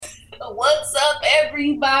What's up,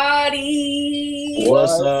 everybody?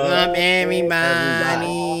 What's What's up, up, everybody?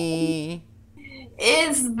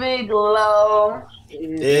 It's Big Low.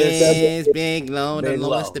 It's Big Low, the Big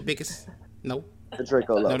lowest, Low. the biggest. No, The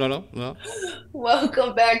Draco Low. no.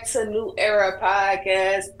 Welcome back to New Era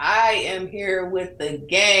Podcast. I am here with the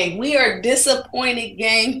gang. We are disappointed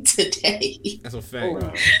gang today. That's a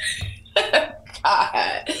fact.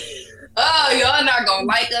 God. Oh, y'all not gonna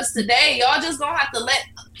like us today. Y'all just gonna have to let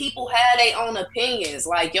people have their own opinions.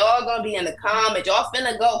 Like, y'all gonna be in the comments. Y'all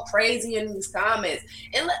finna go crazy in these comments.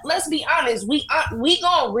 And let's be honest, we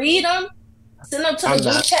gonna read them, send them to the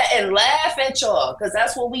group chat and laugh at y'all. Because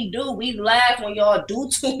that's what we do. We laugh when y'all do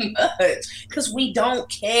too much. Because we don't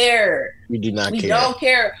care. We do not We care. don't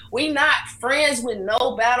care. We not friends with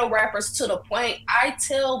no battle rappers to the point. I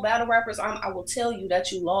tell battle rappers, I will tell you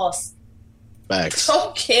that you lost. Facts.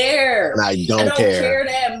 Don't care. And I don't care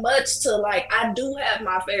that much to like. I do have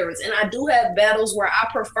my favorites, and I do have battles where I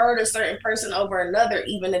prefer a certain person over another,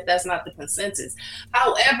 even if that's not the consensus.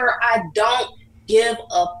 However, I don't give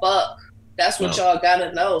a fuck. That's what y'all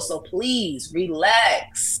gotta know. So please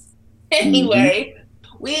relax. Anyway,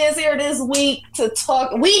 we is here this week to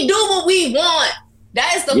talk. We do what we want.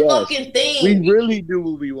 That is the fucking thing. We really do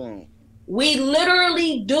what we want. We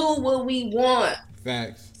literally do what we want.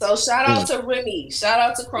 Facts. So shout out to Remy. Shout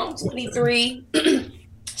out to Chrome 23.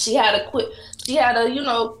 She had a quick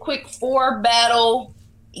 4 battle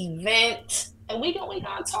event, and we gonna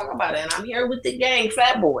talk about it. And I'm here with the gang,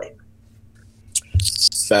 Fat Boy.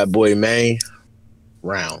 Fat Boy May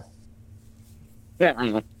round. Just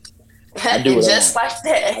like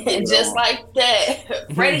that.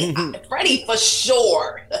 Freddie for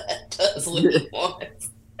sure does what he wants.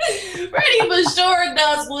 Freddie for sure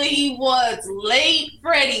does what he wants. Late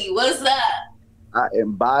Freddie, what's up? I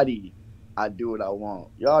embody. I do what I want.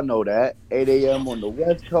 Y'all know that. 8 a.m. on the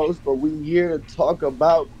West Coast, but we here to talk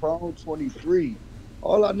about Chrome 23.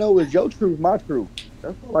 All I know is your truth, my truth.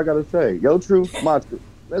 That's all I gotta say. Your truth, my truth.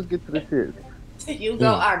 Let's get to the shit. You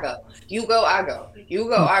go, I go. You go, I go. You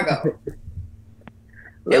go, I go.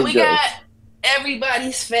 And we got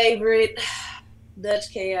everybody's favorite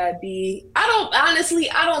Dutch KIB. I don't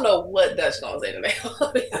know what Dutch gonna say today.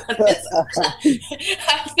 I'll be honest.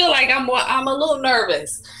 I feel like I'm a little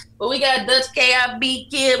nervous. But we got Dutch KIB,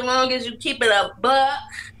 kid, long as you keep it a buck.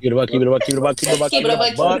 Keep it a buck. Keep it a buck. Keep it a buck. Keep it a buck. Keep it a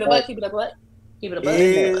buck. Keep it a buck. Keep it a buck. Keep it a buck.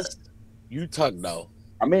 Is you tuck though?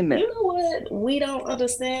 I'm in there. You know what? We don't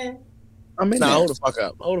understand. I'm in there. Hold the fuck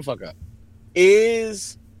up. Hold the fuck up.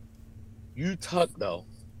 Is you tuck though?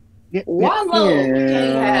 Wallow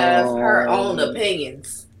can have her own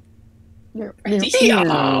opinions. Yeah, we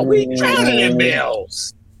drowning in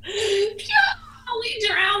bills. We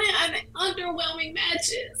drowning in underwhelming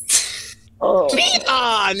matches. Oh.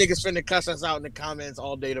 Niggas finna cuss us out in the comments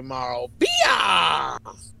all day tomorrow.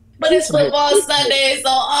 But it's football Sunday, so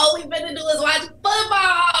all we finna do is watch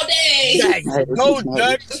football all day. Go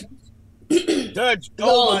Dutch. Dutch,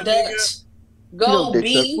 go my Dutch. nigga. Go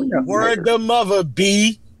B. Word the mother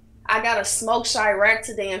B. I got to smoke Chirac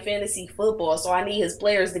today in fantasy football, so I need his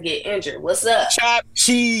players to get injured. What's up? Chop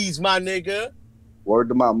cheese, my nigga. Word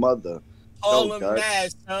to my mother. All Go, of Dutch.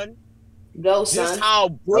 mad, son. Go, son. Just how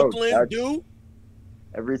Brooklyn Dutch. do.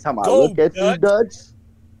 Every time I Go, look at you, Dutch.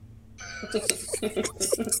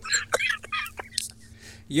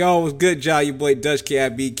 Yo, what's good, y'all? Your boy Dutch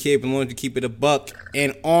KIB, kid, belong to keep it a buck.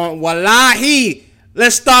 And on Wallahi,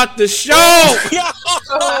 let's start the show.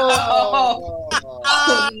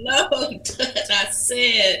 Oh, no, Dutch. I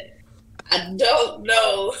said, I don't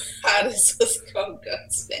know how this is going to go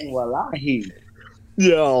today. Wallahi.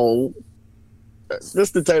 Yo.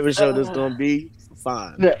 This the type of show that's going to be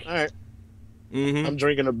fine. Yeah. All right. Mm-hmm. I'm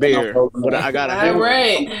drinking a beer. But I got All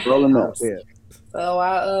right. Rolling up. Yeah. So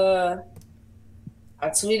I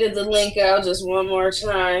tweeted the link out just one more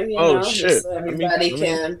time, Shit. so everybody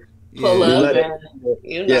can Yeah. pull up. Let it-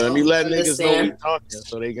 And, let me let niggas know we understand. talking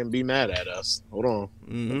so they can be mad at us. Hold on.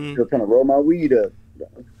 Mm-hmm. Still trying to roll my weed up.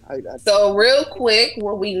 So real quick,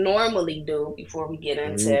 what we normally do before we get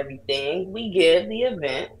into everything, we give the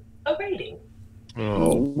event a rating.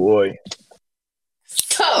 Oh, boy.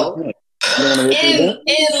 So in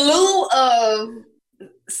lieu of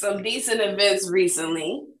some decent events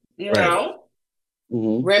recently,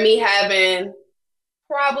 Remy having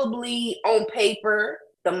probably on paper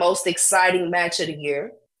the most exciting match of the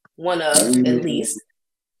year, one of at least.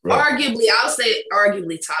 Right.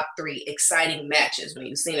 Arguably top 3 exciting matches when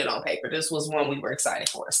you've seen it on paper. This was one we were excited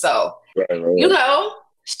for. So,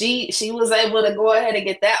 she was able to go ahead and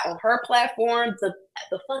get that on her platform. The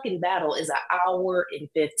fucking battle is 1 hour and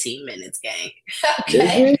 15 minutes, gang.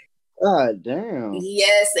 Okay. God damn.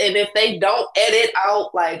 Yes, and if they don't edit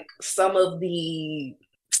out like some of the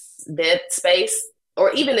dead space,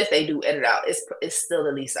 or even if they do edit out, it's still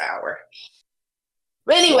at least an hour.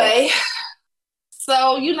 But anyway,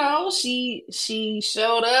 so she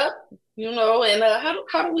showed up, and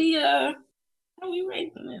how do we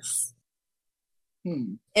rate this?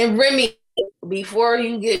 And Remy, before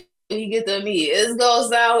you get to me, it's gonna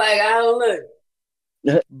sound like I don't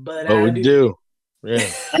look, but I do. Yeah.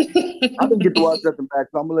 I didn't get to watch nothing back,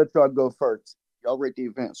 so I'm gonna let y'all go first. Y'all rate the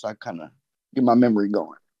event, so I kind of get my memory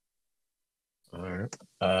going. All right.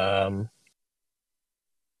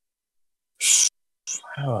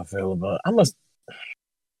 How I feel about? I'm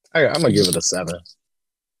gonna give it a 7.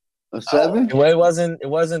 A 7? It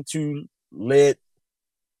wasn't too lit.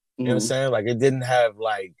 You know what I'm saying? Like, it didn't have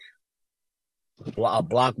like a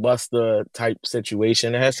blockbuster type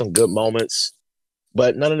situation. It had some good moments,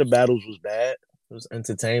 but none of the battles was bad. I was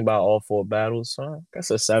entertained by all 4 battles, so I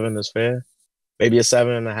guess a 7 is fair. Maybe a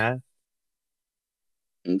 7.5.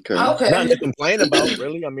 Okay. Nothing to complain about,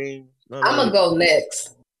 really. I mean, I'm gonna go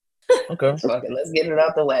next. Okay. Fuck it, let's get it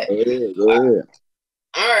out the way. Go ahead.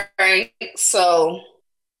 All right. So,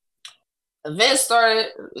 event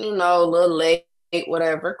started, a little late,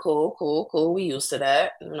 whatever. Cool. We used to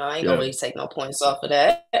that. I ain't gonna really take no points off of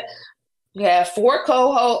that. We have 4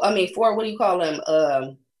 co-hosts. 4. What do you call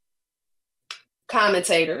them?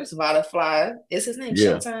 Commentators. Vodafly. Is his name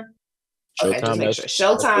Showtime? Okay, just make sure.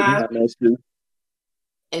 Showtime.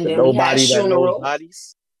 And then we had Funeral.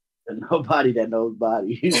 Nobody that knows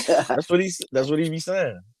bodies. That's what he be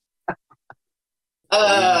saying.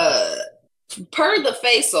 Per the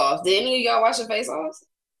Face Off, did any of y'all watch the Face Offs?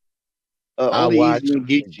 I watched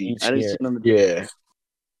Geechee. I didn't see none of yeah.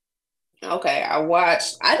 Okay, I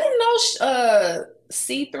watched. I didn't know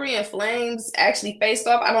C3 and Flames actually faced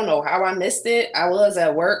off. I don't know how I missed it. I was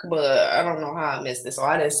at work, but I don't know how I missed it, so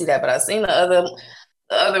I didn't see that. But I seen the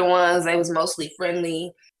other ones. They was mostly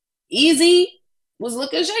friendly. Easy was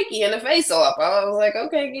looking shaky in the Face Off. I was like,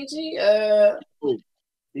 okay, Geechee,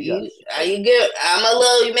 you good?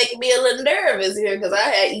 You're making me a little nervous here because I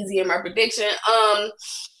had Easy in my prediction.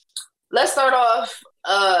 Let's start off.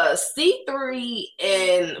 C3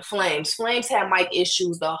 and Flames. Flames had mic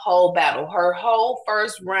issues the whole battle. Her whole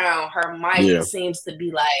first round, her mic seems to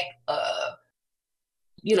be like,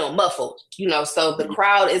 muffled. So the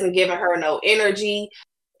crowd isn't giving her no energy.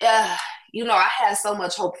 I had so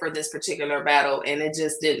much hope for this particular battle, and it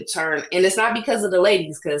just didn't turn. And it's not because of the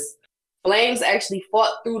ladies, because Flames actually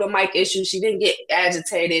fought through the mic issue. She didn't get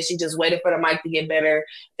agitated. She just waited for the mic to get better.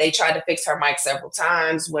 They tried to fix her mic several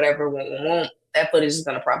times. Whatever won't. That footage is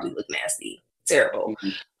going to probably look nasty. Terrible.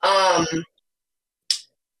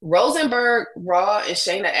 Rosenberg, Raw, and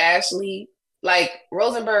Shayna Ashley. Like,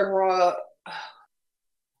 Rosenberg, Raw,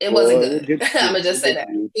 it wasn't good. I'm going to just say that.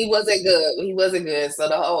 He wasn't good.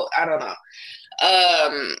 So I don't know.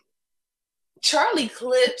 Charlie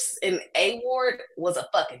Clips and A-Ward was a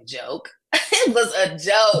fucking joke. It was a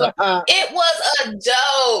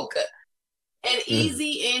joke. And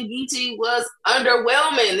Easy and Geechee was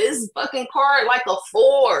underwhelming. This fucking card like a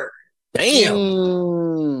 4.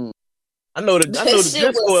 Damn. I know the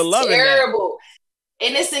Discord loving terrible. That.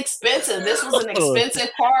 And it's expensive. This was an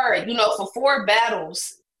expensive card, for 4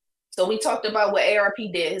 battles. So we talked about what ARP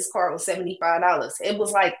did. His card was $75. It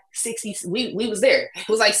was like 60. We was there. It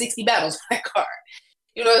was like 60 battles for that card.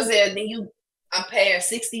 You know what I'm saying? Then I'm paying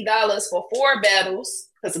 $60 for 4 battles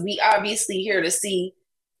because we obviously here to see,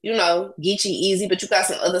 Geechee Easy, but you got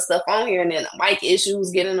some other stuff on here, and then the mic issues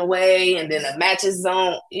get in the way, and then the matches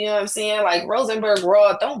don't. You know what I'm saying? Like Rosenberg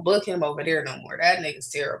Raw, don't book him over there no more. That nigga's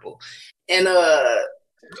terrible. And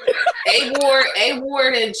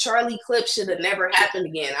A-Ward and Charlie Clip should have never happened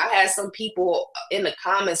again. I had some people in the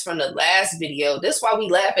comments from the last video. This is why we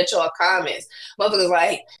laugh at y'all comments. Motherfuckers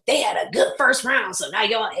like, they had a good first round, so now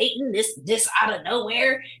y'all hating this out of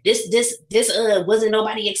nowhere. This wasn't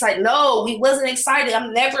nobody excited. No, we wasn't excited.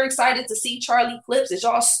 I'm never excited to see Charlie Clips. Is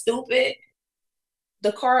y'all stupid?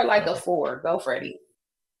 The card like a 4. Go, Freddie.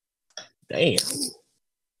 Damn.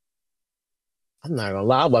 I'm not gonna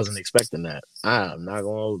lie, I wasn't expecting that. I'm not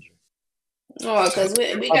gonna hold you. Oh, because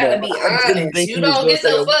we gotta be honest. You don't get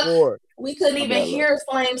the fuck. We couldn't even hear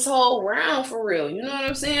Flames' whole round for real. You know what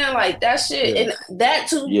I'm saying? Like that shit, and that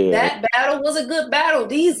too. That battle was a good battle.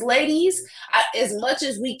 These ladies, as much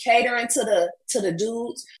as we catering to the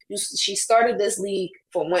dudes, she started this league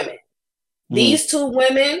for women. These 2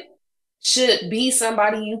 women should be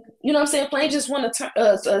somebody you know what I'm saying? Flames just won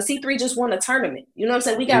C3 just won a tournament. You know what I'm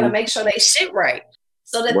saying? We got to make sure they shit right.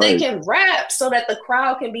 so that they can rap, so that the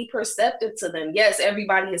crowd can be perceptive to them. Yes,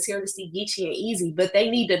 everybody is here to see Geechee and Easy, but they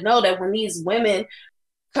need to know that when these women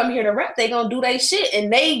come here to rap, they gonna do their shit.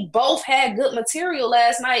 And they both had good material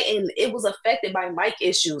last night, and it was affected by mic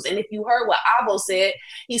issues. And if you heard what Avo said,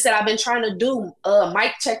 he said, I've been trying to do a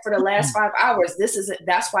mic check for the last 5 hours.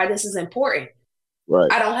 That's why this is important.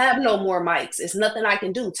 Right. I don't have no more mics. It's nothing I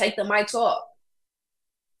can do. Take the mics off.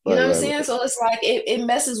 You know what I'm saying? So it's like it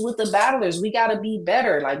messes with the battlers. We got to be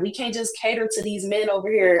better. Like, we can't just cater to these men over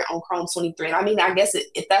here on Chrome 23. And I mean, I guess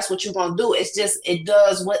if that's what you're going to do, it's just, it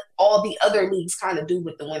does what all the other leagues kind of do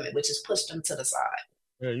with the women, which is push them to the side.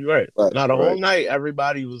 Yeah, you're right. Now, the whole night,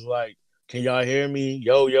 everybody was like, can y'all hear me?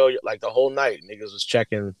 Yo. Like, the whole night, niggas was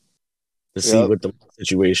checking to see what the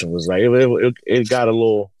situation was like. It got a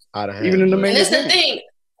little out of hand. Even in the main event. And that's the thing.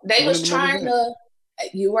 They was trying to...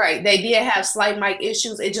 You're right. They did have slight mic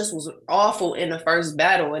issues. It just was awful in the first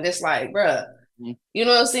battle. And it's like, bruh, you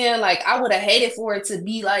know what I'm saying? Like, I would have hated for it to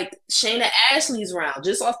be like Shayna Ashley's round,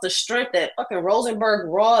 just off the strength that fucking Rosenberg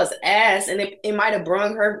Raw's ass. And it might have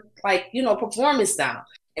brung her, like, you know, performance down.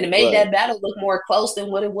 And it made that battle look more close than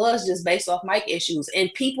what it was, just based off mic issues. And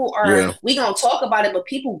people are, we gonna talk about it, but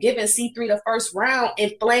people giving C3 the first round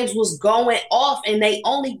and Flames was going off, and they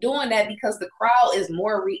only doing that because the crowd is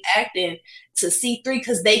more reacting to C3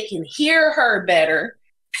 because they can hear her better.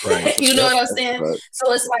 Right. You know what I'm saying? Right.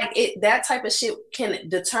 So it's like that type of shit can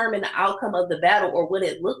determine the outcome of the battle or what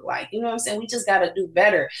it looked like. You know what I'm saying? We just gotta do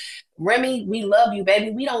better. Remy, we love you,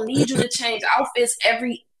 baby. We don't need you to change outfits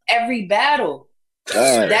every battle.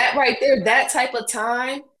 That right there, that type of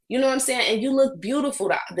time, you know what I'm saying? And you look beautiful.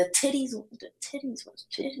 The titties was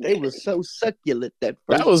they were so succulent that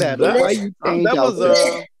first battle.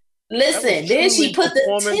 Listen, then she put the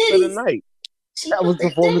titties. Of the night. That was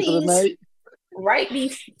performance of the night. Right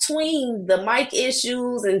between the mic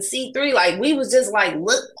issues and C3, like, we was just like,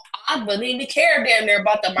 look, I wouldn't even care damn near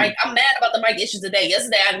about the mic. I'm mad about the mic issues today.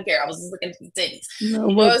 Yesterday, I didn't care. I was just looking at the titties.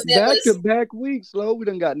 Back-to-back weeks, Lo, we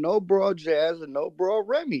done got no bra Jazz and no bra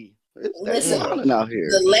Remy. Listen, out here.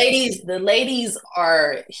 The ladies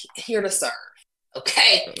are here to serve.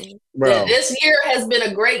 Okay, bro. This year has been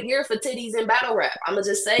a great year for titties and battle rap. I'm gonna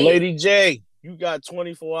just say, Lady J, you got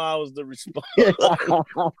 24 hours to respond.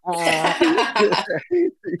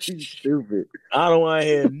 Stupid. I don't want to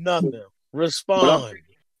hear nothing. Respond.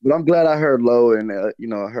 But I'm glad I heard Lo and I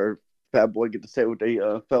heard Fat Boy get to say what they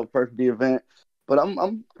felt first the event. But I'm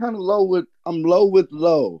kind of low with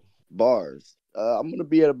low bars. I'm gonna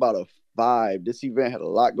be at about a 5. This event had a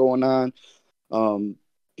lot going on.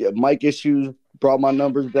 Mic issues brought my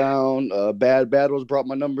numbers down. Bad battles brought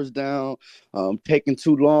my numbers down. Taking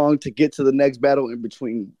too long to get to the next battle in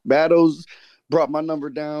between battles brought my number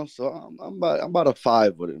down. So I'm about a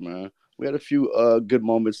 5 with it, man. We had a few good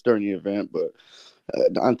moments during the event, but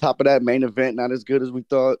on top of that, main event not as good as we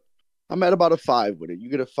thought. I'm at about a 5 with it. You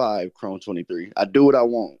get a 5, Chrome 23. I do what I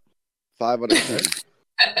want. 5 out of 10.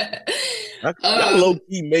 That low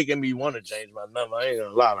key making me want to change my number. I ain't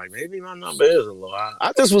gonna lie, like maybe my number is a low.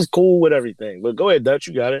 I just was cool with everything. But go ahead, Dutch,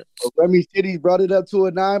 you got it. Remy City brought it up to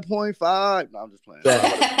a 9.5. No, I'm just playing.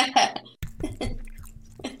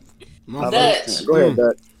 Dutch. Go ahead,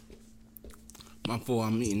 Dutch. My fault.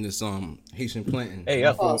 I'm eating this Haitian plantain. Hey,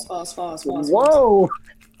 pause. Whoa.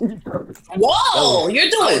 Whoa, you're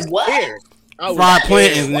doing what? Fried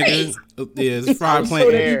plantains, nigga. Yeah, it's fried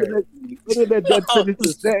plantains.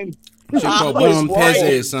 Shit called Bon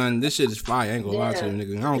Peze, son. This shit is fire. I ain't gonna lie to you,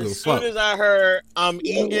 nigga. I don't give a fuck. As soon as I heard I'm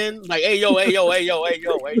eating, like, hey yo.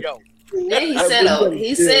 Then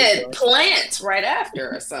he said plant right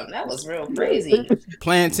after or something. That was real crazy.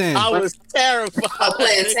 Plantain. I was terrified.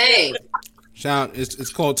 Plantain. Shout,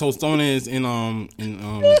 it's called tostones in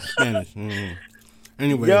Spanish.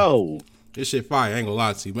 Anyway, this shit fire. I ain't gonna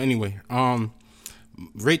lie to you. But anyway,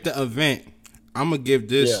 rate the event. I'm gonna give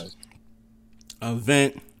this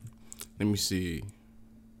event. Let me see.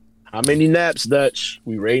 How many naps, Dutch?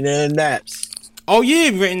 We rating in naps. Oh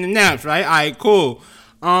yeah, we rating the naps, right? All right, cool.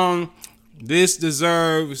 This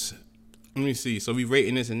deserves. Let me see. So we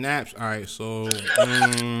rating this in naps. All right, so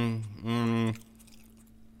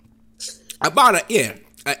about an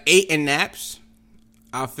 8 in naps.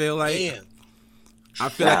 I feel like. Damn. I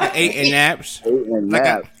feel like an 8 in naps. 8 in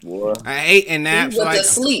naps, boy. An 8 in naps. Like to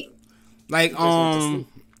sleep. Like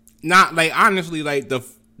not like honestly like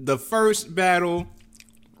the first battle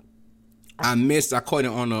I missed. I caught it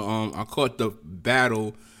on the I caught the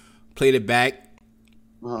battle, played it back.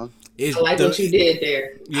 I like what you did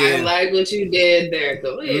there. Yeah. I like what you did there.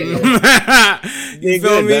 Go ahead. You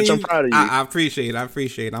feel me? I'm proud of you. I appreciate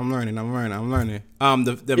it. I'm learning.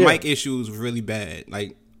 The mic issues were really bad.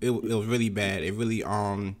 Like it was really bad. It really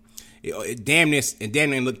it damn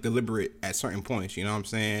near looked deliberate at certain points. You know what I'm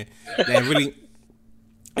saying? That really,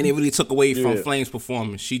 and it really took away from Flame's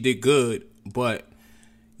performance. She did good, but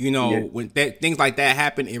you know when things like that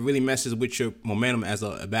happen, it really messes with your momentum as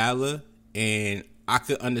a battler. And I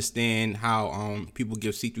could understand how people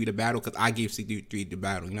give C3 the battle, because I gave C3 the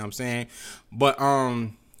battle. You know what I'm saying? But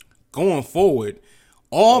going forward,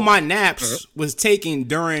 all my naps was taken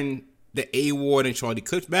during the A Ward and Charlie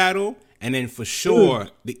Clips battle, and then for sure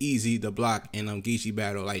the Easy, the Block, and Geechee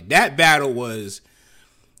battle. Like that battle was,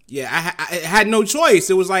 I had no choice.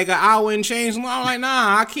 It was like an hour and change. I'm like,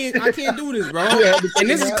 nah, I can't do this, bro. And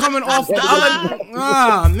this is coming off the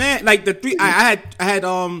other. Man, like the three. I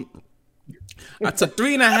took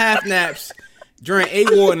 3.5 naps during A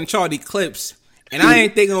Ward and Charlie Clips. And I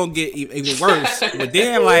ain't think it gonna get even worse. But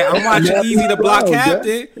then, like, I'm watching Easy the Block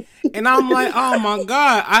Captain, and I'm like, oh my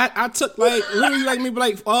God, I took literally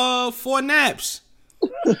maybe 4 naps. You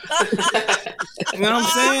know what I'm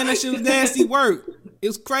saying? That shit was nasty work. It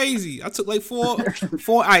was crazy. I took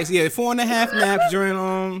 4.5 naps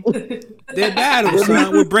during their battle,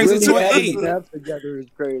 son. What brings it to an 8? Naps together is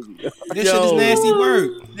crazy. That shit is nasty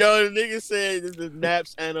work. Yo, the nigga said this is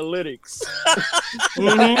naps analytics.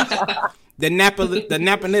 Mm-hmm. The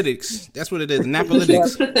Napalytics. That's what it is.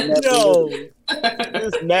 Napalytics. Yo,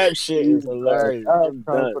 this nap shit is hilarious.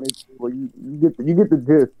 Well, you get the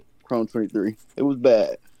gist. Chrome 23. It was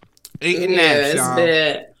bad. 8 naps, y'all.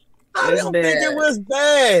 Bad. I don't think it was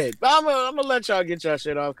bad. But I'm gonna let y'all get y'all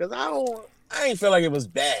shit off, because I ain't feel like it was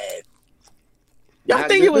bad. Y'all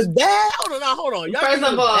think it was bad? Hold on. Y'all First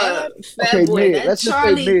of all, Fat Boy, that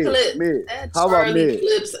Charlie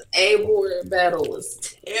Clips A-Ward battle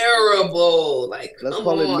was terrible. Like, let's come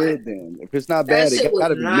call on. it mid then. If it's not bad, it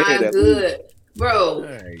gotta be mid at good. least. Bro,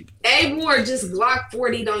 right. A-Ward just Glock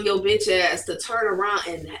 40'd on your bitch ass to turn around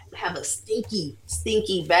and have a stinky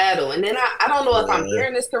battle. And then I don't know if I'm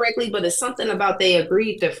hearing this correctly, but it's something about they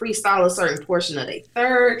agreed to freestyle a certain portion of their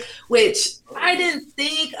third, which I didn't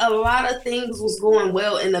think a lot of things was going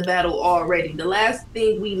well in the battle already. The last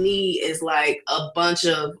thing we need is like a bunch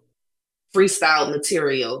of freestyle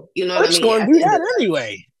material. You know what I mean? Going to do that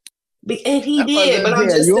anyway. And he did, but I'm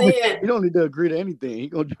just saying. You don't need to agree to anything. He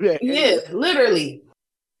gonna do that. Yeah, literally.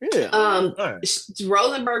 Yeah.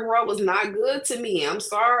 Rosenberg Raw was not good to me. I'm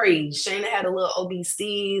sorry. Shayna had a little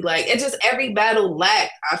OBC. Like, it just, every battle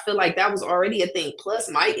lacked. I feel like that was already a thing. Plus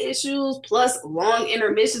mic issues, plus long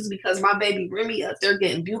intermissions, because my baby Remy up there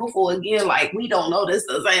getting beautiful again. Like, we don't know this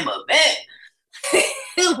the same event.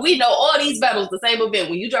 We know all these battles the same event.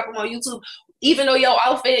 When you drop them on YouTube, even though your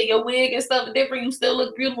outfit, your wig and stuff are different, you still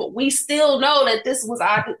look beautiful. We still know that this was,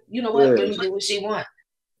 you know what, Remy did what she want.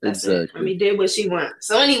 That's exactly. Remy did what she want.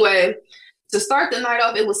 So anyway, to start the night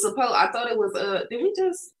off, it was supposed, I thought it was,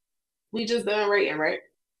 we just done rating, right?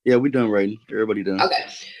 Yeah, we done rating. Everybody done. Okay.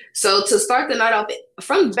 So to start the night off,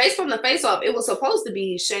 based on the face-off, it was supposed to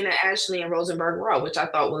be Shayna, Ashley, and Rosenberg Raw, which I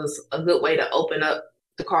thought was a good way to open up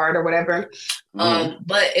the card or whatever.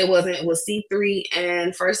 But it wasn't. It was C3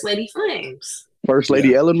 and First Lady Flames. First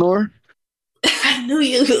Lady Eleanor? I knew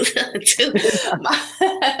you was gonna do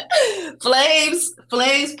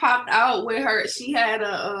Flames popped out with her. She had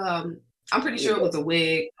I'm pretty sure it was a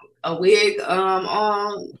wig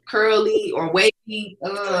on curly or wavy wig.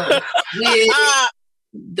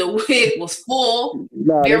 The wig was full.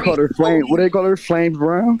 Nah, they called her Flames. What they call her? Flames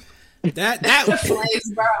Brown? That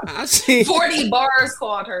Flames Brown. 40 bars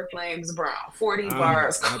called her Flames Brown. 40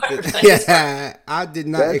 bars called her Flames Brown. I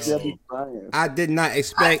did not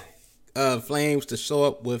expect Flames to show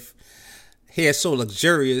up with hair so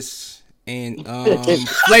luxurious and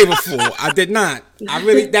flavorful. I did not.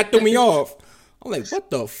 That threw me off. I'm like, what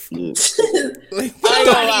the like,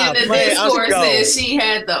 somebody in the Discord said she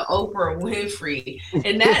had the Oprah Winfrey,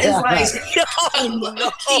 and that is like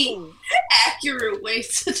accurate way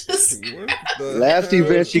to describe. Last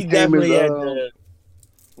event she came in.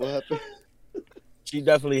 What happened? She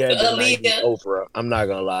definitely had the 90s Oprah. I'm not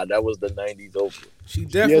gonna lie, that was the 90s Oprah. She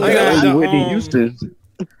definitely had the Whitney Houston.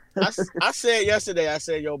 I said yesterday,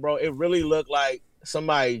 yo, bro, it really looked like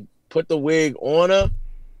somebody put the wig on her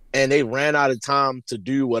and they ran out of time to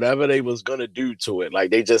do whatever they was gonna do to it.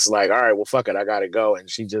 Like, they just like, all right, well, fuck it, I gotta go. And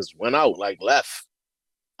she just went out, like, left.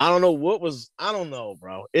 I don't know,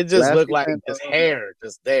 bro. It just looked like his hair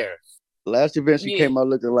just there. Last event she came out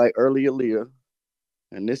looking like early Aaliyah.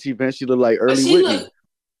 And this event she looked like early Whitney.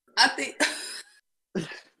 I think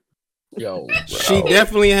Yo, bro. She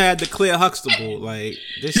definitely had the Claire Huxtable. Like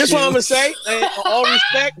that's what I'm gonna say. And all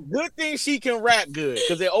respect, good thing she can rap good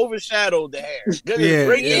because it overshadowed the hair.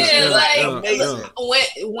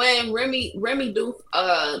 When Remy do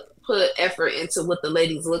put effort into what the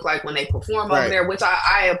ladies look like when they perform over there, which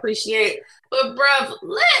I appreciate. But bruv,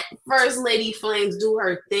 let First Lady Flames do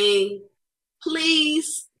her thing,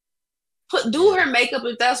 please. Do her makeup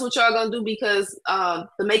if that's what y'all gonna do, because the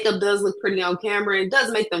makeup does look pretty on camera. It does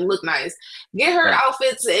make them look nice. Get her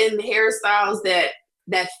outfits and hairstyles that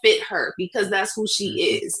fit her, because that's who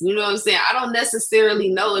she is. You know what I'm saying? I don't necessarily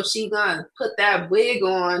know if she gonna put that wig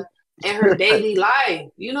on in her daily life.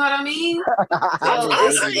 You know what I mean?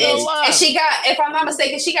 And she got, if I'm not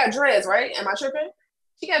mistaken, she got dreads, right? Am I tripping?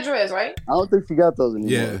 She got dreads, right? I don't think she got those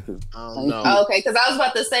anymore. Yeah. I don't know. Okay, because I was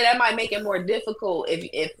about to say that might make it more difficult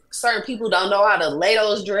if certain people don't know how to lay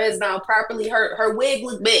those dreads down properly. Her wig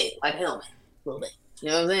look big, like a helmet, a little bit. You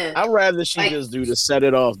know what I'm saying? I'd rather she just do the set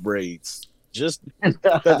it off braids. Just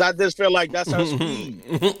because I just feel like that's her speed.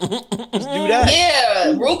 Just do that.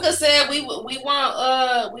 Yeah, Ruka said we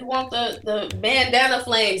want the bandana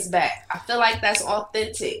flames back. I feel like that's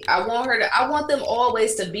authentic. I want them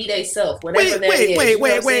always to be themselves. Wait.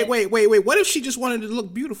 What if she just wanted to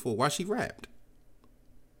look beautiful while she rapped?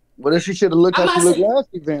 What if she should have looked like she looked last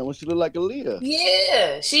event when she looked like Aaliyah?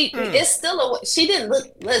 Yeah, it's still she didn't look.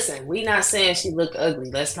 Listen, we not saying she looked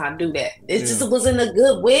ugly. Let's not do that. It just wasn't a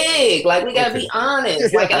good wig. Like, we gotta be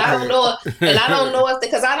honest. Like, and I don't know if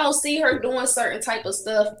because I don't see her doing certain type of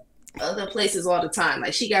stuff other places all the time.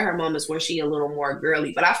 Like, she got her moments where she a little more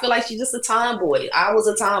girly, but I feel like she's just a tomboy. I was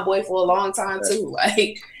a tomboy for a long time too.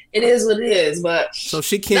 Like, it is what it is, but so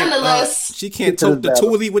she can't. She can't tote the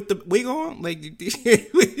Thule with the wig on. Like, she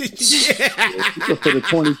can put a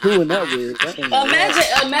 22 in that wig.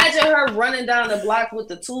 Imagine her running down the block with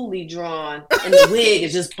the Thule drawn, and the wig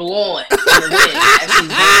is just blowing in the wind as she's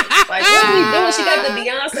running. Like, what are we doing? She got the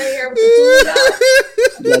Beyonce hair with the Thule out.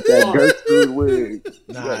 Got that Gertrude wig.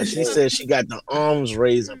 Nah, she said she got the arms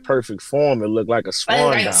raised in perfect form. It looked like a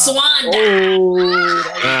swan dive. Swan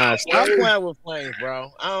dive. Nah, stop playing with flames,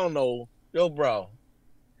 bro. I don't know. Yo, bro.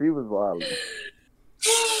 She was wild.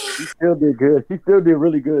 She still did good. She still did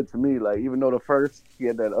really good to me. Like, even though the first she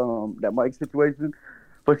had that mic situation,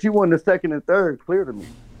 but she won the second and third clear to me.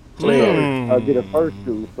 I did the first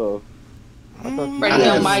two, so.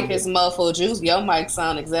 Your mic is muffled. Your mic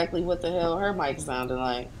sound exactly what the hell her mic sounded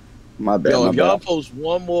like. My bad. Yo, if y'all post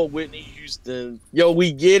one more Whitney Houston, yo,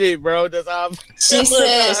 we get it, bro. That's how she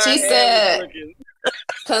said.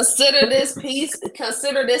 Consider this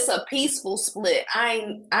a peaceful split.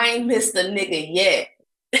 I ain't missed a nigga yet.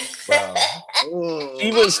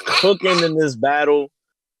 She was cooking in this battle.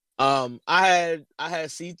 I had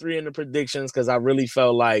C3 in the predictions because I really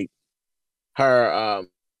felt like her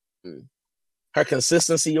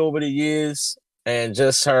consistency over the years and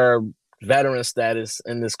just her veteran status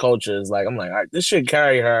in this culture is like, I'm like, all right, this should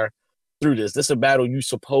carry her through this. This is a battle you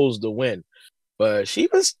supposed to win. But she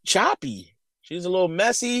was choppy. She's a little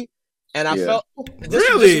messy, and I felt this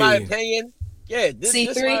is my opinion. Yeah, this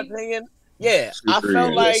is my opinion. Yeah, I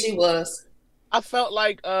felt like she was. I felt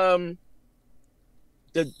like the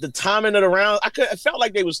timing of the rounds. I felt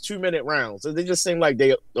like they was 2-minute rounds. They just seemed like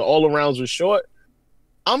all the rounds were short.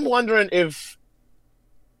 I'm wondering if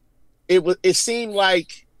it seemed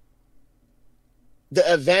like the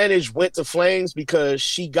advantage went to Flames because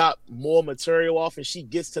she got more material off and she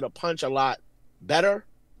gets to the punch a lot better.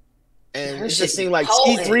 And it just seemed like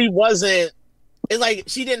C3 wasn't. It's like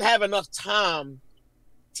she didn't have enough time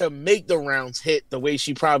to make the rounds hit the way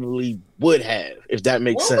she probably would have, if that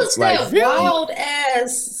makes sense. What was that wild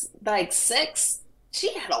ass like sex?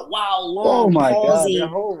 She had a wild long. Oh my god, the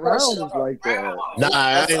whole round was like that. Nah,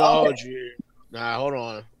 I ain't hold you. Nah, hold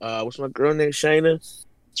on. What's my girl named Shayna?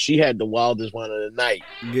 She had the wildest one of the night.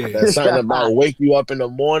 Yeah, that's something about wake you up in the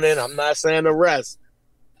morning. I'm not saying the rest.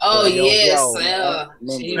 Oh yes,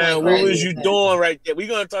 man, what was you doing right there? We're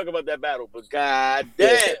gonna talk about that battle, but god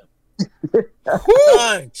damn.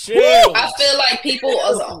 Chill. I feel like people.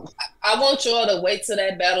 I want y'all to wait till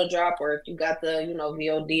that battle drop, or if you got the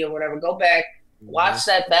VOD or whatever, go back, watch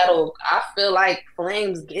that battle. I feel like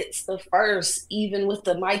Flames gets the first, even with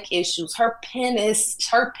the mic issues. Her pen is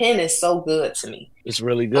so good to me. It's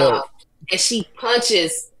really good, and she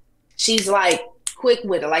punches. She's like quick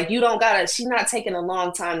with it. Like, you don't gotta. She's not taking a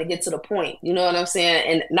long time to get to the point. You know what I'm saying?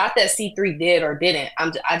 And not that C3 did or didn't.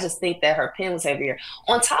 I just think that her pen was heavier.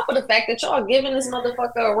 On top of the fact that y'all giving this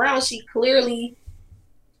motherfucker a round, she clearly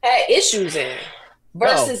had issues in.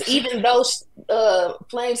 Versus even though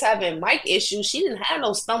Flames having mic issues, she didn't have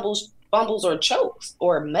no stumbles, fumbles, or chokes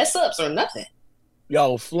or mess ups or nothing.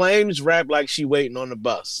 Yo, Flames rap like she waiting on the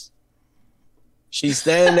bus. She's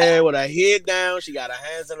standing there with her head down. She got her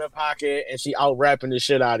hands in her pocket, and she out rapping the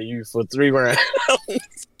shit out of you for 3 rounds.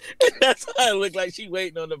 That's how it looked like she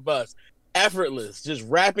waiting on the bus. Effortless, just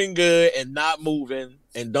rapping good and not moving,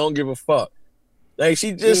 and don't give a fuck. Like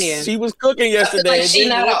she was cooking yesterday. I feel like she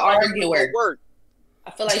not an arguer. I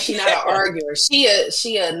feel like she not an arguer.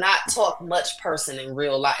 She a not talk much person in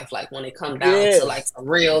real life. Like when it come down to like some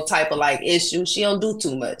real type of like issue, she don't do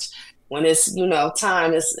too much. When it's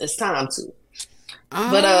time, it's time to.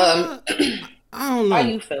 But I don't know. How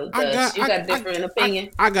you feel, Dutch? You got different opinion?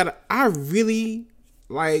 I really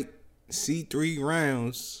like C3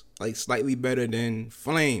 rounds like slightly better than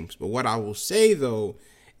Flames. But what I will say though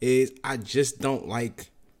is I just don't like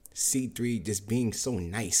C3 just being so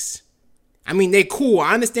nice. I mean, they cool.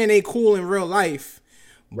 I understand they cool in real life.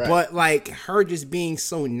 Right. But like her just being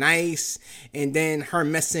so nice and then her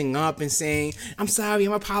messing up and saying, I'm sorry,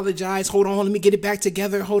 I'm apologize. Hold on, let me get it back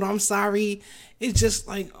together. Hold on, I'm sorry. It's just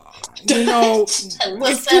like,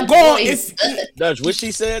 if you go, Dutch, what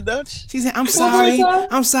she said, Dutch? She said, I'm sorry,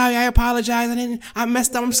 I apologize. I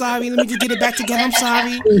messed up, I'm sorry. Let me just get it back together, I'm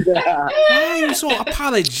sorry. Why are you so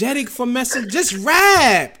apologetic for messing? Just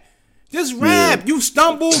rap. Yeah. You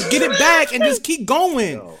stumble, get it back, and just keep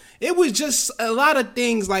going. No. It was just a lot of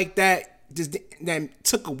things like that that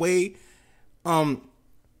took away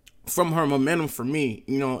from her momentum for me,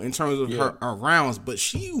 in terms of her rounds. But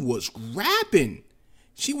she was rapping.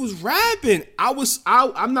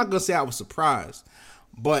 I'm not gonna say I was surprised,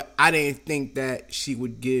 but I didn't think that she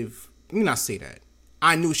would give. Let me not say that.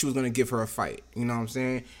 I knew she was gonna give her a fight. You know what I'm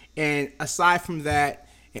saying? And aside from that,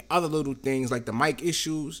 and other little things like the mic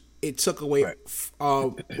issues, it took away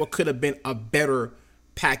what could have been a better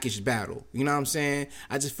packaged battle. You know what I'm saying?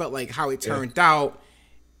 I just felt like how it turned out,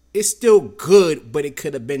 it's still good, but it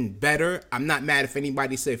could have been better. I'm not mad if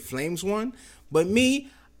anybody said Flames won, but me,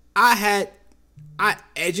 I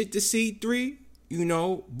edged to C3,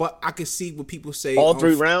 but I could see what people say. All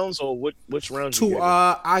 3 rounds, or which rounds? 2.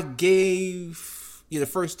 I gave the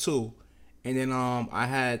first 2, and then I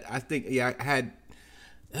had.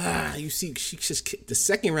 You see, she just the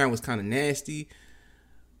second round was kind of nasty.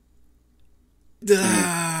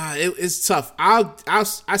 It's tough. I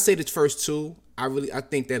say the first 2. I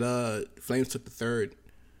think that Flames took the third.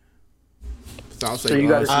 So I'll say. So you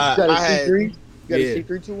got a C3. You got a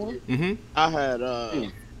C3 2-1. Mm-hmm.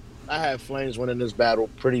 I had Flames winning this battle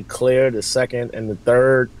pretty clear. The second and the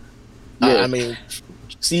third. Yeah. I mean,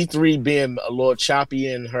 C3 being a little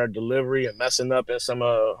choppy in her delivery and messing up in some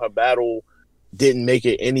of her battle didn't make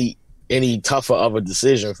it any tougher of a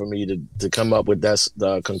decision for me to come up with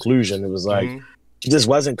the conclusion. It was like she just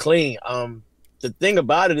wasn't clean. The thing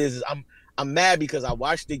about it is I'm mad because I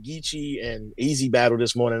watched the Geechee and Easy battle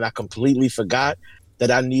this morning. I completely forgot that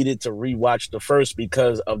I needed to rewatch the first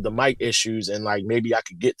because of the mic issues, and like maybe I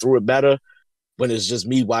could get through it better when it's just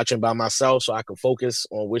me watching by myself, so I could focus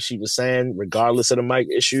on what she was saying regardless of the mic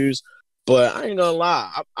issues. But I ain't gonna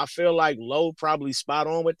lie, I feel like Low probably spot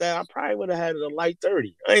on with that. I probably would have had it a light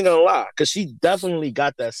 30. I ain't gonna lie, because she definitely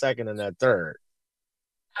got that second and that third.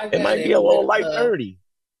 It might be a little light 30.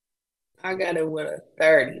 I got it with a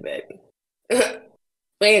 30, baby.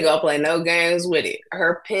 We ain't gonna play no games with it.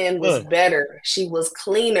 Her pen was better. She was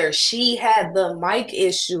cleaner. She had the mic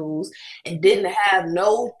issues and didn't have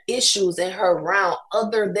no issues in her round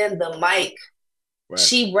other than the mic. Right.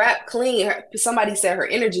 She rapped clean. Somebody said her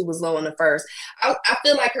energy was low in the first. I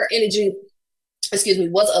feel like her energy,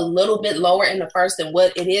 was a little bit lower in the first than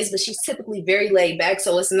what it is, but she's typically very laid back,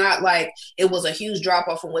 so it's not like it was a huge drop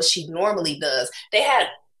off from what she normally does. They had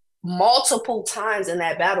multiple times in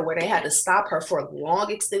that battle where they had to stop her for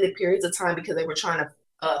long extended periods of time because they were trying to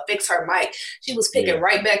fix her mic. She was picking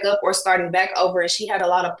right back up or starting back over, and she had a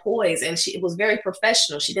lot of poise, and it was very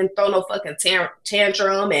professional. She didn't throw no fucking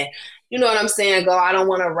tantrum and you know what I'm saying? I don't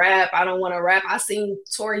want to rap. I seen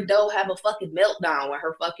Tori Doe have a fucking meltdown when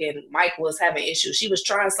her fucking mic was having issues. She was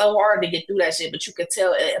trying so hard to get through that shit, but you could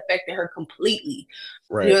tell it affected her completely.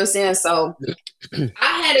 Right. You know what I'm saying? So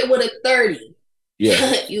I had it with a 30.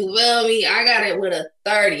 Yeah. You feel me? I got it with a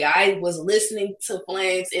 30. I was listening to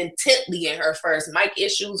Flames intently in her first. Mic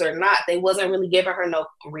issues or not, they wasn't really giving her no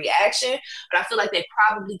reaction, but I feel like they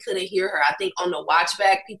probably couldn't hear her. I think on the watch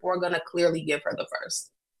back, people are going to clearly give her the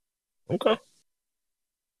first. Okay.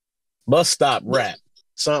 Bus stop rap.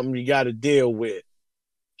 Something you got to deal with.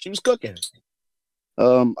 She was cooking.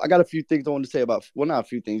 I got a few things I want to say about, well, not a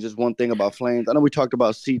few things, just one thing about Flames. I know we talked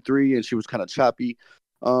about C3 and she was kind of choppy.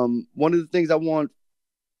 One of the things I want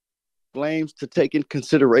Flames to take in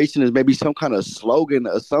consideration is maybe some kind of slogan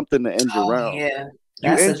or something to end your round.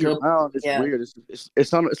 You end your round. It's weird.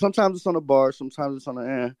 It's on. Sometimes it's on the bar. Sometimes it's on the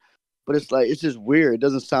end. But it's like it's just weird. It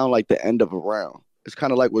doesn't sound like the end of a round. It's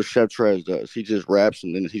kind of like what Chef Trez does. He just raps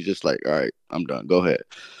and then he's just like, all right, I'm done. Go ahead.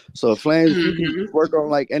 So Flames, you can work on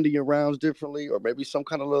like ending your rounds differently or maybe some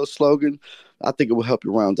kind of little slogan. I think it will help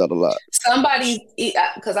your rounds out a lot. Somebody,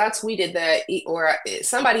 because I tweeted that, or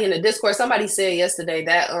somebody in the Discord, somebody said yesterday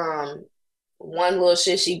that one little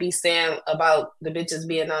shit she be saying about the bitches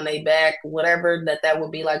being on their back, whatever, that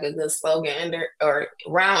would be like a good slogan ender or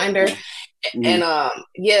round ender. And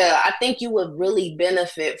I think you would really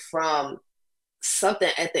benefit from something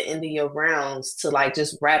at the end of your rounds to like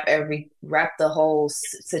just wrap the whole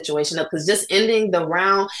situation up, because just ending the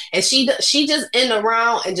round and she just end the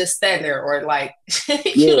round and just stand there or like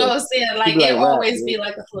you know what I'm saying, like it always be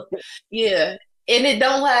like and it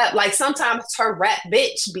don't have like sometimes her rap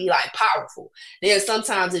bitch be like powerful, then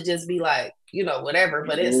sometimes it just be like whatever,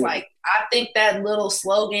 but it's like I think that little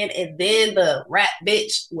slogan and then the rap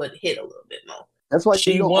bitch would hit a little bit more. That's why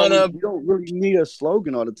you don't really need a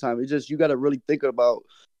slogan all the time. It's just you got to really think about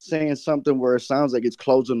saying something where it sounds like it's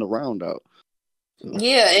closing the round out. So.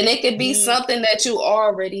 Yeah, and it could be something that you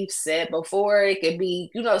already said before. It could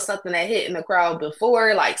be, something that hit in the crowd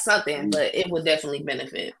before, like something, but it would definitely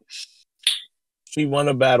benefit. She won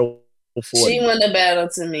a battle before. She won the battle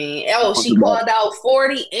to me. Oh, she called out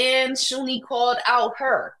 40 and Shuni called out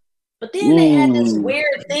her. But then they had this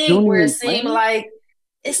weird thing where it seemed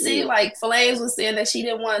like Flames was saying that she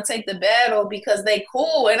didn't want to take the battle because they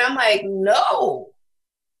cool. And I'm like, no.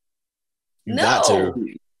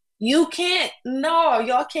 You can't. No,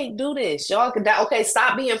 y'all can't do this. Y'all could die. Okay,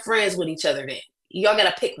 stop being friends with each other then. Y'all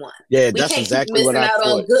got to pick one. Yeah, that's exactly what I thought. We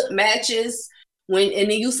can't keep missing out on good matches.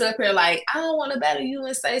 And then you sit up here like, I don't want to battle you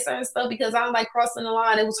and say certain stuff because I'm like crossing the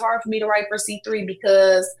line. It was hard for me to write for C3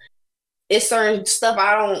 because it's certain stuff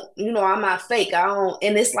I don't, I'm not fake. I don't,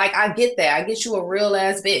 and it's like, I get that. I get you a real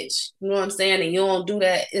ass bitch. You know what I'm saying? And you don't do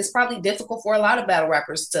that. It's probably difficult for a lot of battle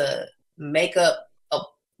rappers to make up a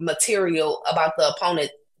material about the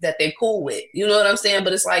opponent that they're cool with. You know what I'm saying?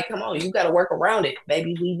 But it's like, come on, you got to work around it.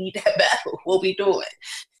 Baby, we need that battle. What we doing?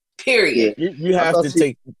 Period. Yeah, you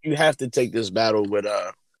have to take this battle with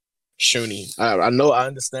Shuni. I know I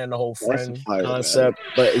understand the whole friend concept,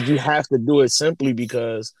 but you have to do it simply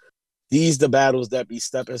because these the battles that be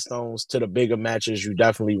stepping stones to the bigger matches you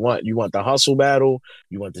definitely want. You want the hustle battle,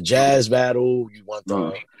 you want the jazz battle, you want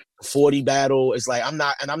the 40 battle. It's like I'm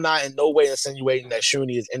not in no way insinuating that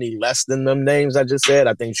Shuni is any less than them names I just said.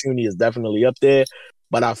 I think Shuni is definitely up there,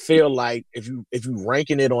 but I feel like if you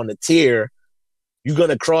ranking it on the tier, you're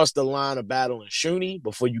gonna cross the line of battling Shuni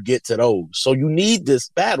before you get to those. So you need this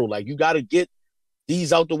battle. Like you got to get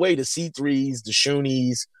these out the way: the C3s, the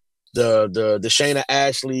Shunis, the Shayna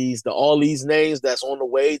Ashleys, all these names that's on the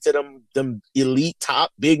way to them elite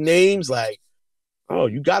top big names. Like, oh,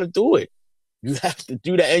 you got to do it. You have to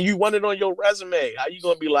do that, and you want it on your resume. How you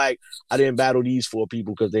gonna be like, I didn't battle these 4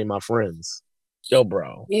 people because they my friends? Yo,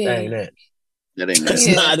 bro, that ain't it. That's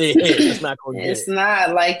not it. It's not gonna get it. It's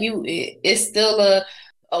not like you. It's still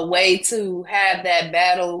a way to have that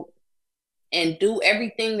battle and do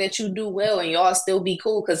everything that you do well, and y'all still be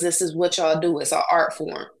cool because this is what y'all do. It's an art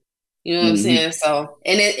form. You know what I'm saying? So,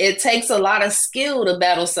 and it takes a lot of skill to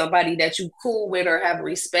battle somebody that you cool with or have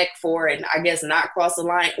respect for, and I guess not cross the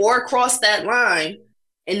line or cross that line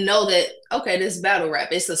and know that, okay, this battle rap,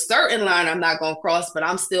 it's a certain line I'm not going to cross, but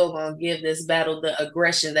I'm still going to give this battle the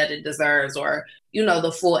aggression that it deserves or,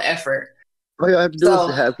 the full effort. All you have to do is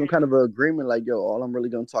to have some kind of an agreement like, yo, all I'm really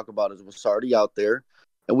going to talk about is what's already out there.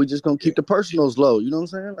 And we just gonna keep the personals low, you know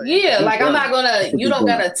what I'm saying? Like I'm not gonna. You don't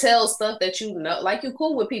gotta tell stuff that you know. Like you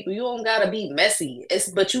cool with people. You don't gotta be messy.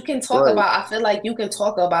 But you can talk about. I feel like you can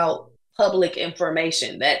talk about public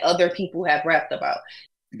information that other people have rapped about.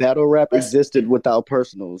 Battle rap existed without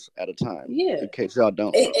personals at a time. Yeah. In case y'all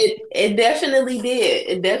don't. It definitely did.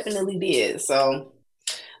 It definitely did. So,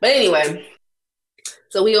 but anyway.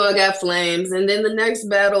 So we all got Flames, and then the next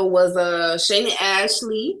battle was Shayna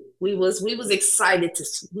Ashley. We was excited to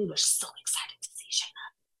see. We were so excited to see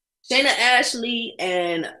Shayna Ashley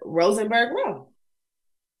and Rosenberg Rowe.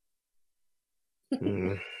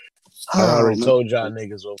 I already told y'all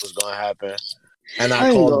niggas what was gonna happen, and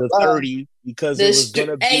I called the 30 because it was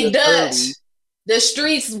gonna be a Dutch. 30. The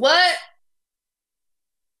streets what?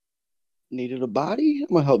 Needed a body?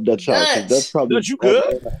 I'm gonna help Dutch out. That's probably Dutch, you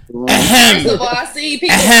good? First of all, I see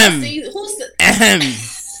people.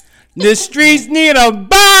 The streets need a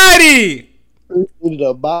body. Needed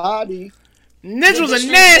a body. This was a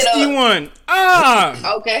nasty one.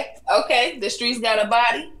 Okay. The streets got a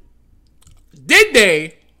body. Did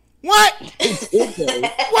they? What? Did they?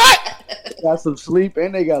 What? got some sleep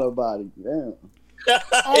and they got a body. Damn.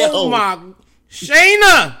 Oh my,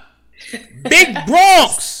 Shayna, Big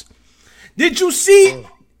Bronx. Did you see?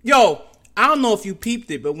 Yo, I don't know if you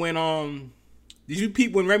peeped it, but when did you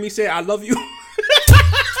peep when Remy said "I love you"?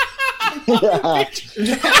 No, I didn't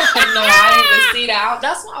even see that.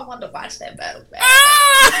 That's why I wanted to watch that battle back.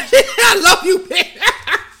 I love you, man.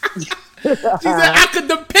 She said, I could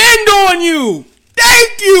depend on you.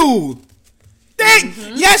 Thank you.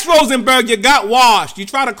 Yes, Rosenberg, you got washed. You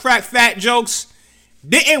try to crack fat jokes.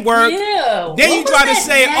 Didn't work. Yeah. Then you try to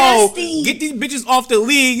say, nasty? Get these bitches off the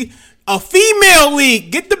league. A female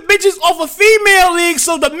league. Get the bitches off a female league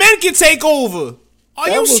so the men can take over. Are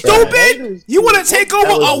you stupid? You want to take over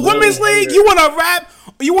a women's league? You want to rap?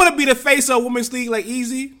 You want to be the face of a women's league like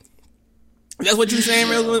Easy? That's what you saying,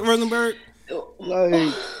 Rosenberg?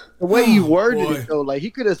 Like, the way he worded it, though, like, he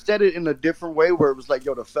could have said it in a different way where it was like,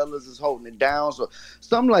 yo, the fellas is holding it down, so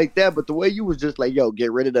something like that. But the way you was just like, yo,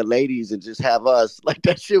 get rid of the ladies and just have us, like,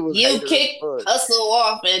 that shit was. You kicked Hustle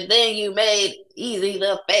off and then you made Easy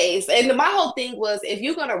the face. And my whole thing was, if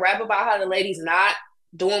you're gonna rap about how the ladies not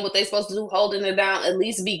doing what they supposed to do, holding it down, at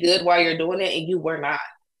least be good while you're doing it, and you were not.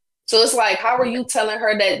 So it's like, how are you telling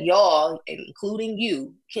her that y'all, including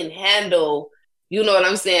you, can handle, you know what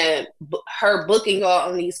I'm saying, her booking y'all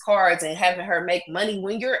on these cards and having her make money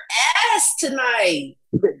when you're ass tonight?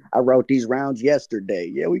 I wrote these rounds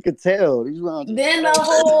yesterday. Yeah, we could tell these rounds. Then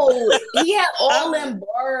he had all them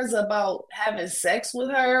bars about having sex with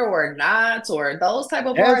her or not, or those type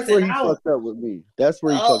of bars. That's where he fucked up with me. That's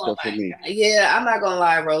where he fucked up with me. Yeah, I'm not gonna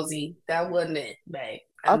lie, Rosie, that wasn't it, babe.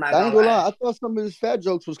 I ain't gonna lie. I thought some of his fat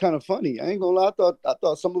jokes was kind of funny. I ain't gonna lie. I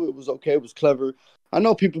thought some of it was okay. It was clever. I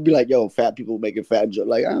know people be like, yo, fat people making fat jokes.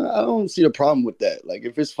 Like, I don't see the problem with that. Like,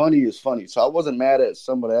 if it's funny, it's funny. So I wasn't mad at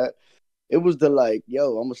some of that. It was the like,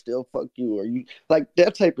 yo, I'm gonna still fuck you, or you like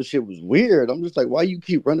that type of shit was weird. I'm just like, why you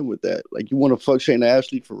keep running with that? Like, you want to fuck Shayna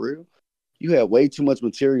Ashley for real? You had way too much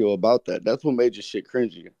material about that. That's what made your shit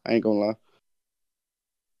cringy. I ain't gonna lie.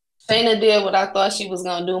 Shayna did what I thought she was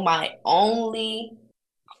gonna do. My only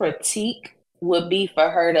critique would be for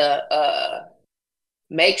her to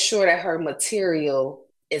make sure that her material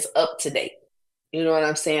is up to date. You know what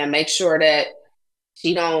I'm saying? Make sure that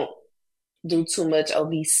she don't do too much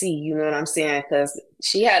OVC, you know what I'm saying? Because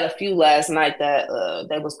she had a few last night that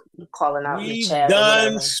they was calling out in the chat. We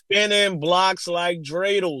done spinning blocks like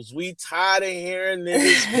dreidels. We tired of hearing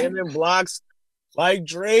niggas spinning blocks like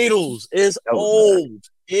dreidels. It's old.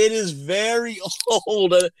 It is very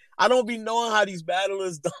old. I don't be knowing how these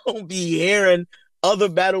battlers don't be hearing other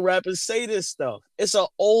battle rappers say this stuff. It's an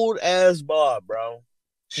old ass bar, bro.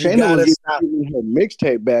 Shayna was getting her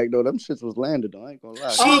mixtape back though. Them shits was landed though. I ain't gonna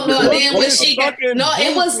lie.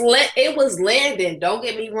 It was landing. Don't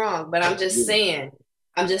get me wrong, but I'm just saying.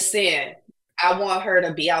 I want her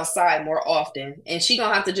to be outside more often, and she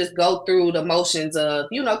gonna have to just go through the motions of,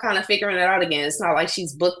 you know, kind of figuring it out again. It's not like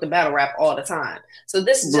she's booked the battle rap all the time. So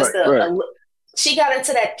this is just she got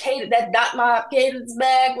into that Dot Mob cadence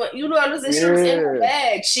bag. You know what I'm saying? She was in her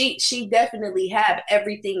bag. She definitely have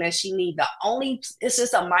everything that she need. It's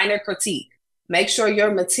just a minor critique. Make sure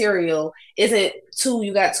your material isn't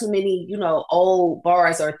you got too many, you know, old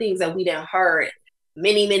bars or things that we didn't heard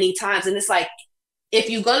many, many times. And it's like, if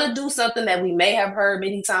you're gonna do something that we may have heard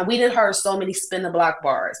many times, we didn't heard so many spin the block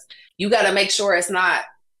bars. You got to make sure it's not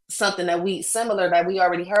something that we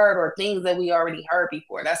already heard or things that we already heard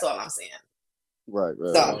before. That's all I'm saying. Right.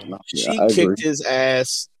 So, she kicked his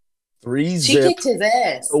ass 3-0. She kicked his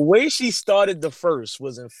ass. The way she started the first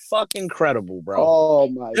was fucking incredible, bro. Oh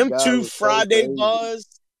my god. Them two Friday bars.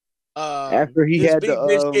 After he had big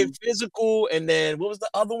bitch get physical, and then what was the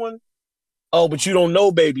other one? Oh, but you don't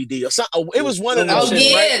know Baby D. Or something. It was one of those. Oh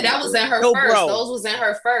yeah, right? That was in her first. Bro. Those was in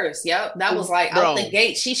her first. Yep, that was like out the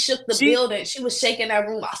gate. She shook the building. She was shaking that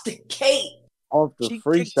room out the gate. Off the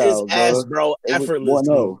freestyle, his ass, bro,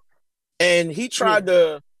 effortlessly. And he tried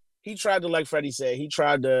to, like Freddie said,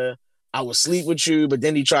 I would sleep with you, but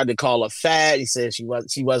then he tried to call her fat. He said she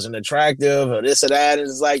wasn't attractive or this or that. And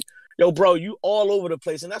it's like, yo, bro, you all over the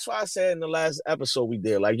place. And that's why I said in the last episode we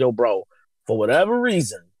did, like, yo, bro, for whatever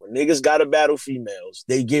reason, when niggas gotta battle females,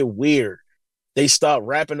 they get weird. They start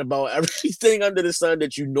rapping about everything under the sun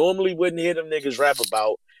that you normally wouldn't hear them niggas rap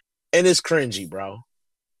about. And it's cringy, bro.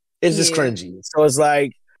 It's just cringy. So it's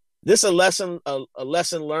like, this a lesson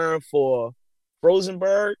learned for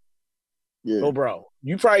Rosenberg. Yeah. Oh, bro,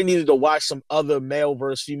 you probably needed to watch some other male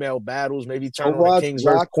versus female battles. Maybe turn on the Kings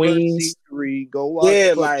versus Queens. Go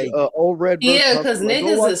watch Old Red. Yeah, because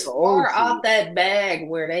niggas is far off that bag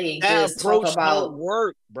where they just talk about don't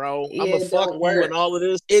work, bro. I'm gonna fuck you and all of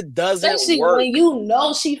this. It doesn't Especially work. when you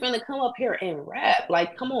know she finna come up here and rap.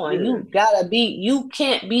 Like, come on, you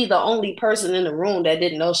can't be the only person in the room that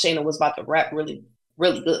didn't know Shayna was about to rap really,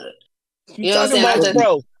 really good. You know what I'm saying,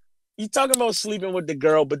 bro? You talking about sleeping with the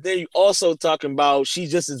girl, but then you also talking about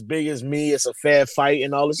she's just as big as me. It's a fair fight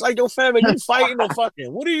and all this. Like, yo, fam, are you fighting or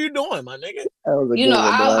fucking? What are you doing, my nigga? You know,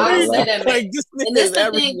 I'll say that. Like, and this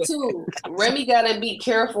the thing too. Remy gotta be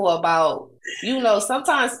careful about. You know,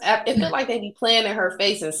 sometimes it feel like they be playing in her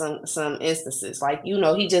face in some instances. Like, you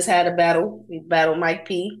know, he just had a battle. He battled Mike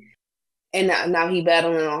P. And now he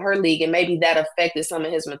battling on her league, and maybe that affected some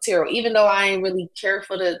of his material. Even though I ain't really care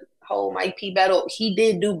for the whole Mike P battle, he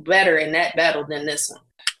did do better in that battle than this one.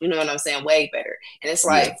 You know what I'm saying? Way better. And it's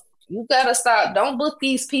like, you gotta stop. Don't book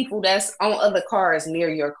these people that's on other cards near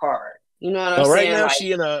your card. You know what I'm saying? Right now, like,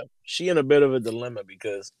 she in a bit of a dilemma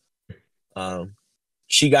because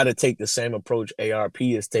she got to take the same approach ARP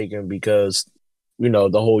is taking because, you know,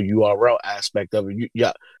 the whole URL aspect of it.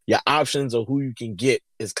 Your options of who you can get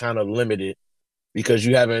is kind of limited because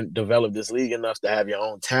you haven't developed this league enough to have your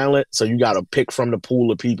own talent. So you got to pick from the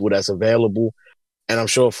pool of people that's available. And I'm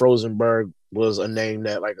sure Frozenberg was a name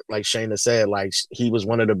that, like Shayna said, like he was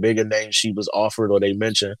one of the bigger names she was offered or they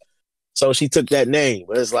mentioned. So she took that name.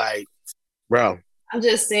 But it's like, bro. I'm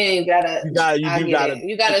just saying, you gotta strategize.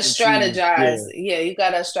 Yeah, you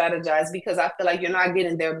gotta strategize because I feel like you're not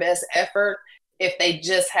getting their best effort if they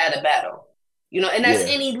just had a battle. You know, and that's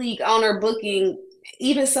any league owner booking,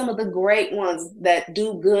 even some of the great ones that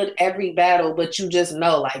do good every battle, but you just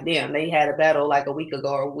know, like, damn, they had a battle like a week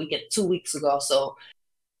ago or 2 weeks ago. So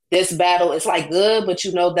this battle is like good, but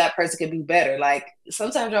you know that person could be better. Like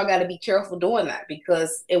sometimes y'all got to be careful doing that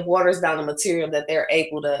because it waters down the material that they're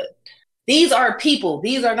able to. These are people.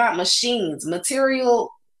 These are not machines. Material,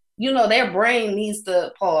 you know, their brain needs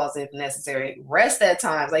to pause if necessary. Rest at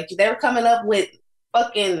times. Like they're coming up with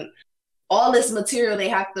fucking all this material they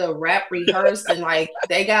have to rap, rehearse, and like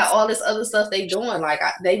they got all this other stuff they doing. Like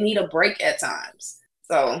they need a break at times.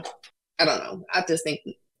 So I don't know. I just think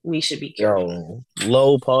we should be careful.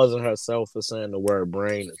 Low pausing herself for saying the word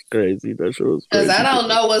brain is crazy. That shit was crazy.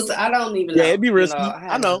 Because I don't even know. Yeah, it'd be risky. You know,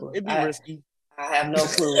 I know. It'd be risky. I have no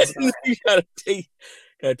clue. You gotta take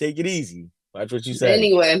it easy. Watch what you say.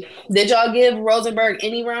 Anyway, did y'all give Rosenberg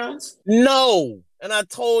any rounds? No. And I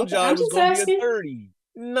told y'all it was going to be a 30.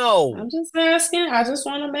 No. I'm just asking. I just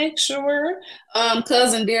want to make sure.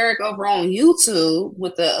 Cousin Derek over on YouTube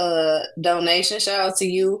with the donation. Shout out to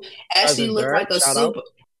you. Ashley looked like a super.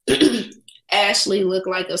 Ashley looked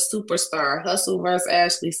like a superstar. Hustle versus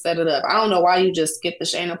Ashley set it up. I don't know why you just skipped the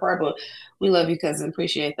Shayna part, but we love you, cousin.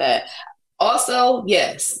 Appreciate that. Also,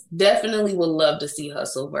 yes, definitely would love to see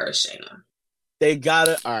Hustle versus Shayna. They got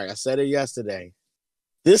it. All right, I said it yesterday.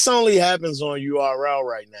 This only happens on URL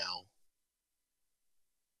right now.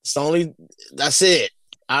 That's it.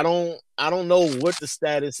 I don't know what the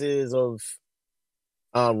status is of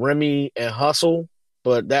Remy and Hustle,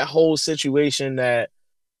 but that whole situation that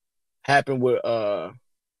happened with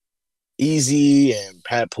Easy and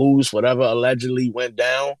Papoose, whatever allegedly went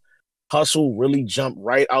down, Hustle really jumped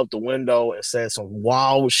right out the window and said some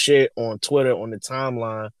wild shit on Twitter on the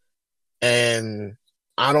timeline. And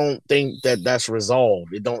I don't think that that's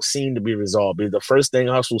resolved. It don't seem to be resolved. But the first thing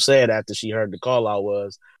Hustle said after she heard the call out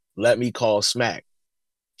was, "Let me call Smack."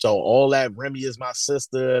 So all that Remy is my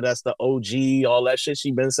sister, that's the OG, all that shit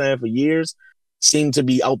she been saying for years seemed to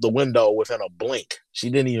be out the window within a blink. She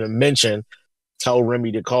didn't even mention tell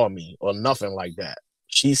Remy to call me or nothing like that.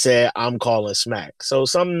 She said, "I'm calling Smack." So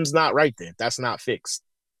something's not right there. That's not fixed.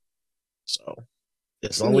 So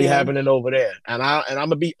it's only happening over there. And I'm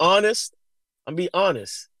gonna be honest.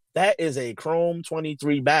 That is a Chrome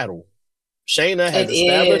 23 battle. Shayna has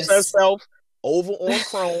established herself over on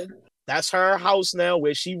Chrome. That's her house now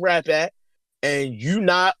where she rap at. And you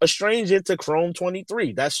not a stranger to Chrome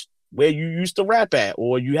 23. That's where you used to rap at,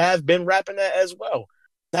 or you have been rapping at as well.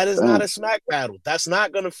 That is not a Smack battle. That's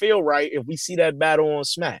not gonna feel right if we see that battle on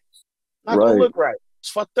Smack. Not gonna look right. It's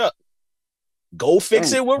fucked up. Go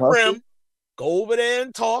fix it with Rim. Go over there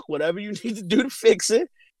and talk, whatever you need to do to fix it,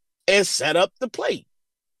 and set up the plate.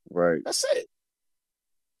 Right. That's it.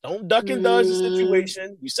 Don't duck and dodge the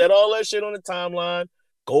situation. You said all that shit on the timeline.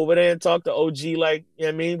 Go over there and talk to OG like, you know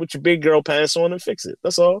what I mean, with your big girl pants on and fix it.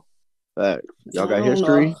 That's all. Fact. Y'all got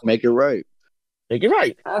history. Make it right. Make it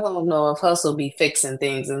right. I don't know if Hustle be fixing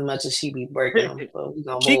things as much as she be breaking them. So we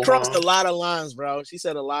gonna she crossed a lot of lines, bro. She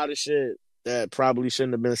said a lot of shit that probably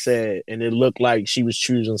shouldn't have been said, and it looked like she was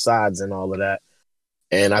choosing sides and all of that.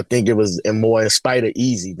 And I think it was more in spite of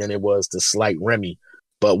Easy than it was to slight Remy.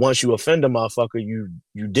 But once you offend a motherfucker,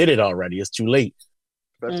 you did it already. It's too late.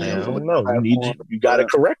 I don't know. You got to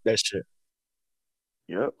correct that shit.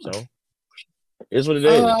 Yep. So it's what it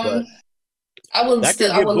is. But I would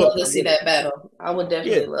love to see that battle. I would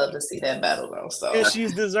definitely love to see that battle though. So and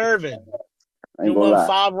she's deserving. You won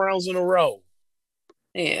 5 rounds in a row.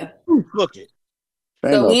 Yeah. Look it.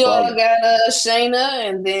 So we all got Shayna,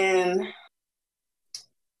 and then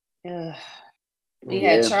we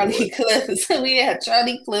had Charlie Clips. We had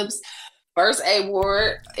Charlie Clips versus A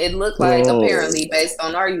Ward. It looked like apparently based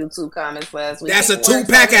on our YouTube comments last week. That's a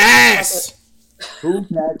 2-pack of ass.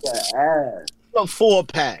 2-pack of ass. A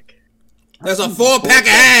 4-pack. That's a 4-pack of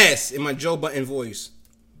ass in my Joe Button voice.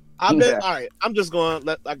 All right. I'm just going.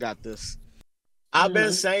 I got this. I've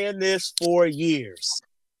been saying this for years,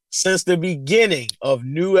 since the beginning of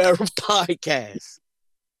New Era Podcast.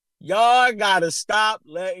 Y'all gotta stop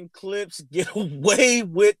letting Clips get away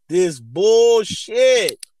with this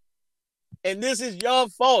bullshit. And this is your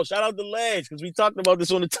fault. Shout out to Ledge, because we talked about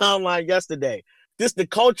this on the timeline yesterday. This the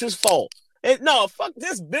culture's fault. And no, fuck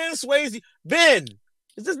this Ben Swayze. Ben,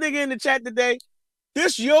 is this nigga in the chat today?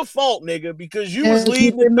 This your fault, nigga, because you was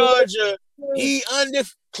leading Georgia.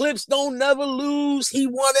 Clips don't never lose. He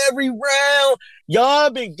won every round. Y'all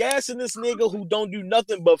been gassing this nigga who don't do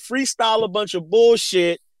nothing but freestyle a bunch of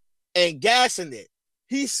bullshit and gassing it.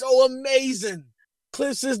 He's so amazing.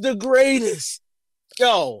 Clips is the greatest.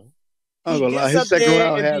 Yo, I'm gonna lie. His second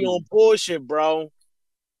round had on bullshit, bro.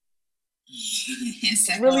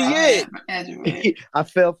 Really it. I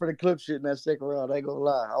fell for the Clip shit in that second round. I ain't gonna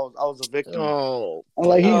lie. I was a victim. Oh, I'm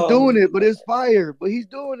like, he's doing it, but it's fire. But he's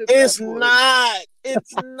doing it. It's not.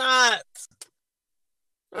 It's not.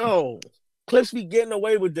 Oh, Clips be getting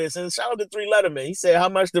away with this. And shout out to 3 Letterman. He said, how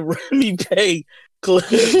much did Remy pay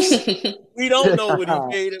Clips? We don't know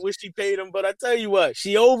what she paid him, but I tell you what,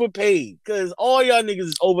 she overpaid. Because all y'all niggas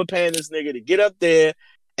is overpaying this nigga to get up there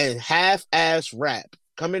and half-ass rap.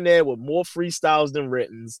 Come in there with more freestyles than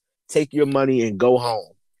writtens, take your money and go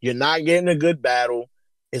home. You're not getting a good battle.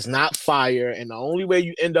 It's not fire. And the only way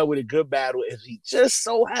you end up with a good battle is he just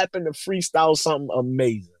so happened to freestyle something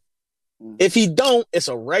amazing. If he don't, it's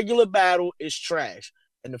a regular battle. It's trash.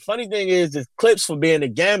 And the funny thing is, the Clips for being a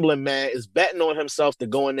gambling man is betting on himself to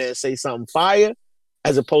go in there and say something fire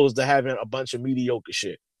as opposed to having a bunch of mediocre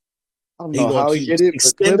shit. I don't know how he did it.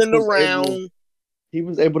 Extending the round. He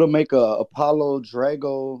was able to make a Apollo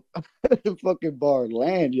Drago fucking bar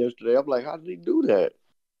land yesterday. I'm like, how did he do that?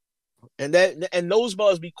 And those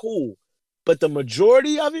bars be cool, but the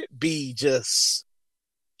majority of it be just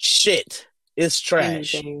shit. It's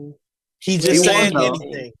trash. Anything. He just saying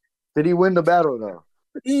anything. Did he win the battle though?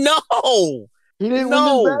 No, he didn't win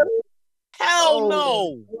the battle. Hell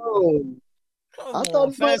no. I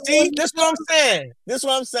thought man. See, this what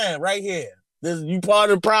I'm saying right here. You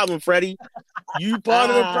part of the problem, Freddie. You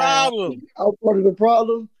part of the problem. I'm part of the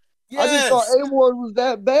problem. Yes. I just thought A-Ward was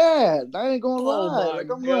that bad. I ain't gonna lie.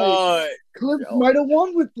 Like, I'm like, Clips might have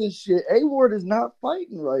won with this shit. A-Ward is not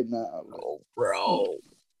fighting right now. Oh, bro.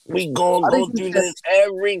 We gonna go through this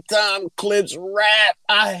every time Clips rap.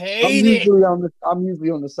 I hate it. I'm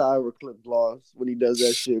usually on the side where Clips lost when he does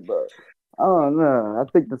that shit, but I don't know. I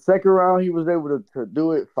think the second round he was able to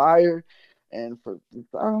do it fire. And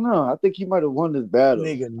I don't know. I think he might have won this battle.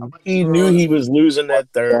 Nigga, he knew he was losing that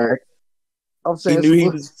third. I'm saying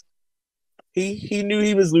he knew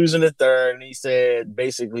he was losing the third, and he said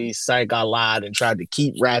basically, "Psych, I lied and tried to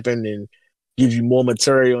keep rapping and give you more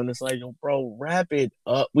material." And it's like, yo, bro, wrap it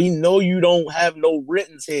up. We know you don't have no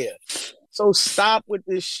writtens here, so stop with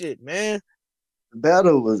this shit, man. The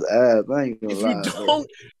battle was ass. I ain't gonna lie.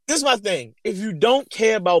 This is my thing. If you don't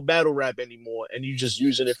care about battle rap anymore and you just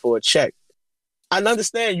using it for a check, I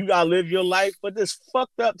understand you gotta live your life, but this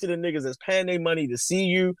fucked up to the niggas that's paying their money to see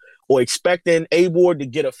you or expecting A-Ward to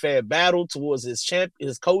get a fair battle towards his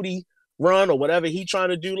Cody run or whatever he trying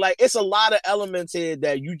to do. Like, it's a lot of elements here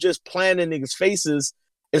that you just playing in niggas' faces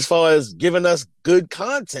as far as giving us good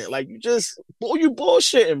content. Like, you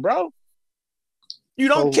bullshitting, bro. You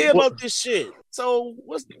don't care about this shit. So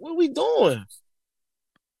what we doing?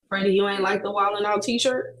 Freddie, you ain't like the Wildin' Out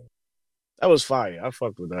t-shirt? That was fire. I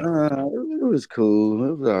fucked with that. It was cool.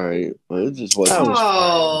 It was all right, but it just wasn't.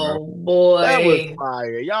 Boy, that was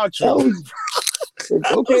fire. Y'all true.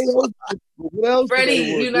 Okay. What else? Freddie,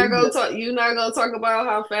 you not gonna talk about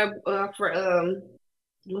how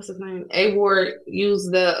what's his name? A-Ward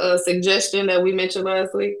used the suggestion that we mentioned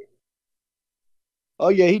last week. Oh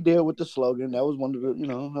yeah, he did with the slogan. That was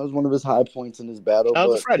one of his high points in his battle. That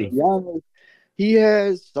was but Freddie. To be honest, he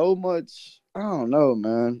has so much. I don't know,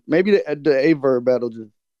 man. Maybe the A-Verb battle just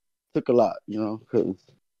took a lot, because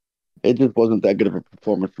it just wasn't that good of a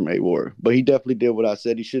performance from A-Ward. But he definitely did what I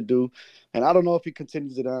said he should do, and I don't know if he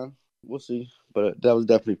continues it on. We'll see. But that was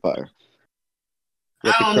definitely fire.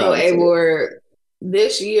 I don't know, A-Ward.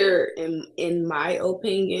 This year, in my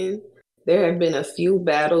opinion, there have been a few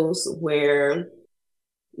battles where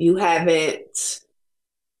you haven't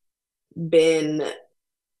been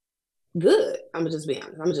good. I'm gonna just be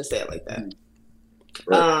honest. I'm gonna just say it like that.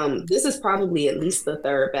 Right. This is probably at least the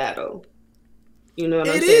third battle. You know what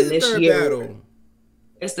I'm saying? This year, battle.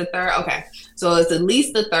 It's the third. Okay, so it's at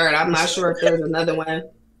least the third. I'm not sure if there's another one,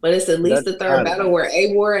 but it's at least the third battle where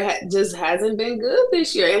A-Ward just hasn't been good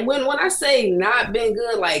this year. And when I say not been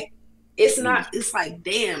good, like it's not. It's like,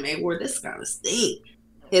 damn, A-Ward, this kind of stink.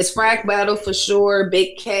 His Frack battle for sure,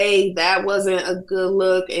 Big K, that wasn't a good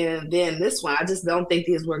look. And then this one, I just don't think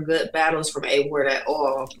these were good battles from A-Ward at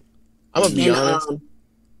all. I'm going to be honest.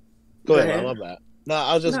 Go ahead. My bad. No,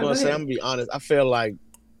 I was just going to say, I'm going to be honest. I feel like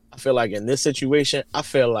in this situation, I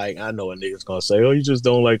know a nigga's going to say, oh, you just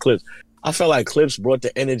don't like Clips. I feel like Clips brought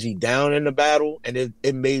the energy down in the battle, and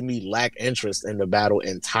it made me lack interest in the battle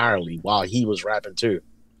entirely while he was rapping too.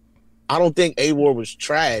 I don't think A-Ward was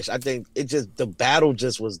trash. I think the battle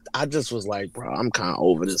I just was like, bro, I'm kind of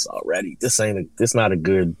over this already. This not a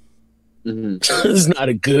good, it's not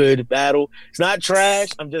a good battle. It's not trash.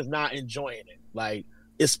 I'm just not enjoying it. Like,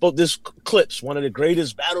 this Clips, one of the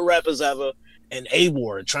greatest battle rappers ever, and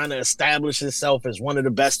A-Ward trying to establish himself as one of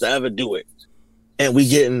the best to ever do it. And we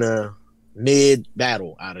getting a mid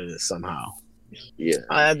battle out of this somehow. Yeah.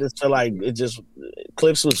 I just feel like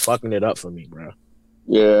Clips was fucking it up for me, bro.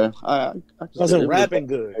 Yeah, I wasn't rapping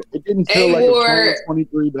good. It didn't feel like a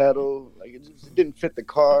 23 battle. Like it didn't fit the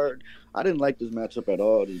card. I didn't like this matchup at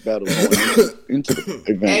all. This battle going into the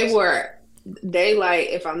event. A-Ward, Daylight,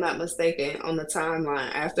 if I'm not mistaken, on the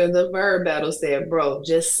timeline after the Verb battle said, "Bro,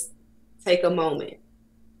 just take a moment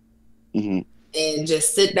and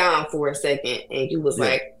just sit down for a second." And you was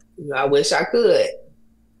like, "I wish I could."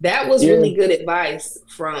 That was really good advice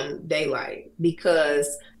from Daylight,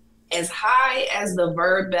 because as high as the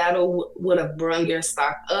Verb battle would have brung your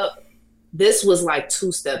stock up, this was like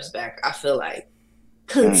 2 steps back, I feel like.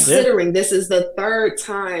 Considering this is the third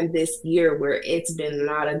time this year where it's been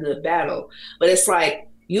not a good battle. But it's like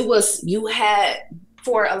you had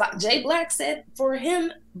for a lot. Jay Black said for him,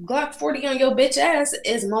 Glock 40 on your bitch ass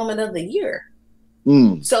is moment of the year.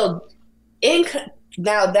 So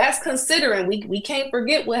now that's considering we can't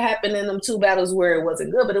forget what happened in them 2 battles where it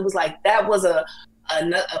wasn't good, but it was like that was a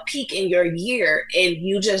peak in your year, and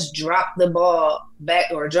you just drop the ball back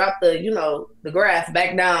or drop the graph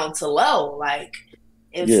back down to low. Like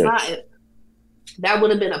it's not. That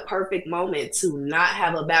would have been a perfect moment to not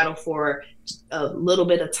have a battle for a little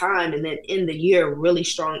bit of time, and then end the year really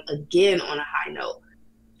strong again on a high note,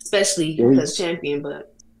 especially because champion.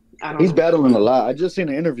 But he's battling a lot. I just seen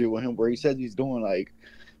an interview with him where he says he's doing like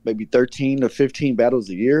maybe 13 to 15 battles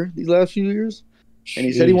a year these last few years. And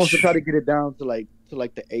he said he wants to try to get it down to the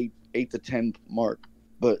 8 to 10 mark.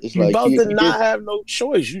 But it's you like about to not have no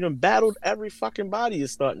choice. You done battled every fucking body.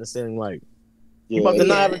 Is starting to seem like you about to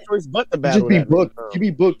not have a choice but to battle. You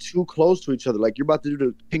be booked too close to each other. Like you're about to do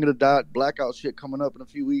the King of the Dot blackout shit coming up in a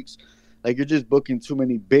few weeks. Like you're just booking too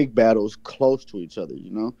many big battles close to each other.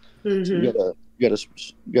 You gotta.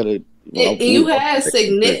 You have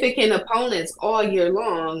significant opponents all year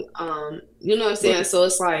long. You know what I'm saying? Right. So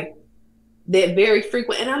it's like they're very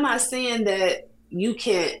frequent. And I'm not saying that you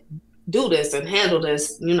can't do this and handle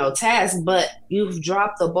this, task, but you've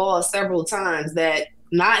dropped the ball several times. That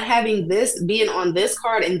not having this, being on this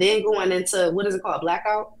card and then going into, what is it called?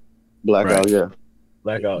 Blackout, right. Yeah.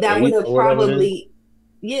 Blackout. That would have probably,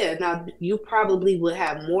 now you probably would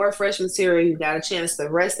have more fresh material. You got a chance to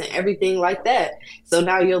rest and everything like that. So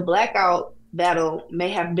now your blackout battle may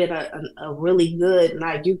have been a really good,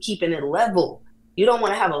 like you keeping it level. You don't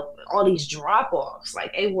want to have all these drop-offs.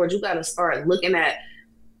 Like, A-Ward, you got to start looking at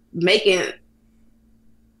making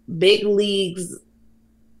big leagues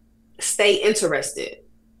stay interested.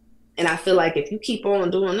 And I feel like if you keep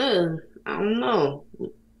on doing this, I don't know,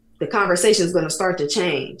 the conversation is going to start to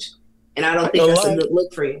change. And I don't think that's a good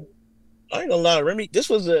look for you. I ain't gonna lie, Remy, this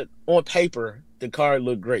was on paper, the card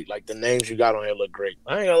looked great. Like the names you got on here look great.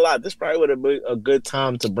 I ain't gonna lie, this probably would have been a good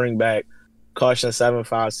time to bring back Caution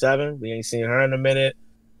 757. We ain't seen her in a minute.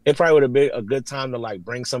 It probably would have been a good time to like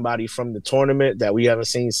bring somebody from the tournament that we haven't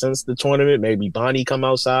seen since the tournament. Maybe Bonnie come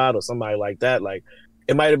outside or somebody like that. Like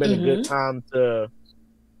it might have been a good time to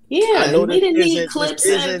Yeah, we didn't need clips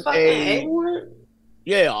and fucking A-Ward.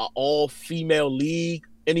 Yeah, an all-female league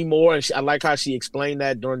anymore. And I like how she explained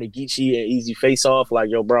that during the Geechee and Easy face-off. Like,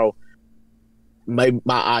 yo, bro, my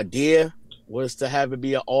idea was to have it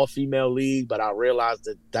be an all-female league, but I realized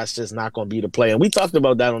that that's just not going to be the play. And we talked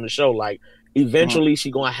about that on the show. Like, eventually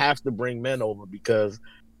she's going to have to bring men over because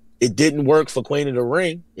it didn't work for Queen of the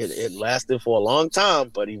Ring. It lasted for a long time,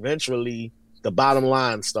 but eventually the bottom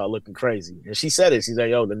line started looking crazy. And she said it. She's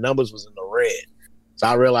like, yo, the numbers was in the red. So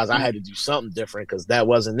I realized I had to do something different because that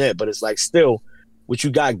wasn't it. But it's like, still, what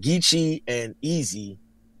you got Geechee and Easy,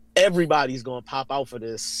 everybody's going to pop out for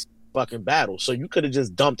this fucking battle. So you could have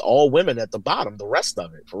just dumped all women at the bottom, the rest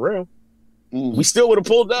of it, for real. We still would have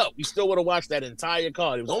pulled up. We still would have watched that entire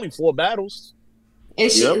card. It was only 4 battles.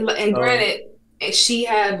 And and granted, she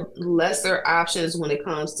had lesser options when it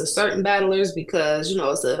comes to certain battlers because, you know,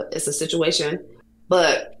 it's a situation.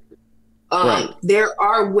 But there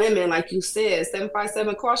are women, like you said,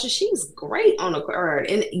 757 Caution, she's great on the card.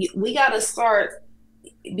 And we got to start,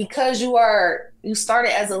 because you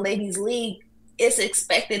started as a ladies league, it's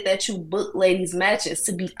expected that you book ladies matches.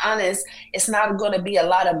 To be honest, it's not going to be a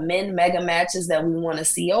lot of men mega matches that we want to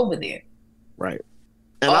see over there. Right.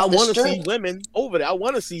 And I want to see women over there. I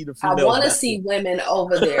want to see the female. I want to see women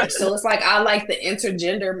over there. So it's like, I like the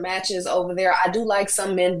intergender matches over there. I do like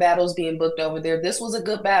some men battles being booked over there. This was a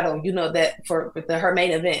good battle, you know, that for her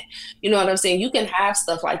main event. You know what I'm saying? You can have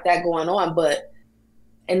stuff like that going on,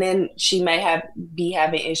 and then she may be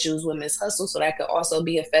having issues with Miss Hustle. So that could also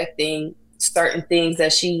be affecting certain things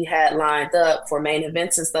that she had lined up for main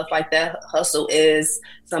events and stuff like that. Hustle is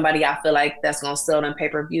somebody I feel like that's going to sell them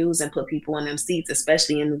pay-per-views and put people in them seats,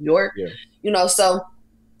 especially in New York. Yeah. You know, so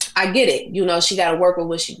I get it. You know, she got to work with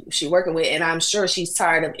what she working with, and I'm sure she's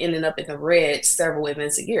tired of ending up in the red several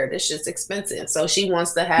events a year. This shit's expensive. So she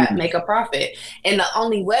wants to make a profit. And the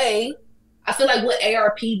only way, I feel like what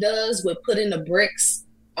ARP does with putting the bricks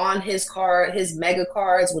on his card, his mega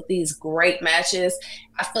cards with these great matches,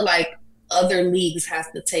 I feel like other leagues have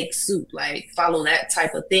to take suit, like follow that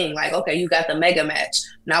type of thing. Like, okay, you got the mega match.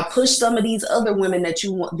 Now push some of these other women that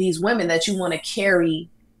you want, these women that you want to carry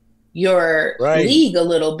your league a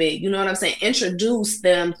little bit. You know what I'm saying? Introduce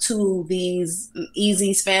them to these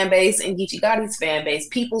Easy's fan base and Geechee Gotti's fan base.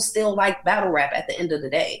 People still like battle rap at the end of the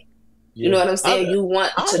day. Yeah. You know what I'm saying? You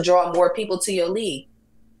want to draw more people to your league.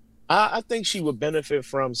 I think she would benefit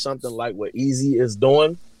from something like what Easy is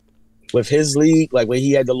doing with his league, like where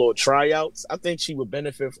he had the little tryouts. I think she would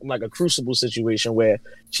benefit from like a Crucible situation where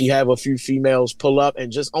she have a few females pull up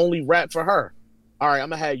and just only rap for her. All right, I'm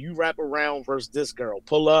gonna have you rap around versus this girl.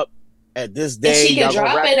 Pull up at this day. And she can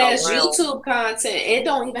drop it as YouTube content. It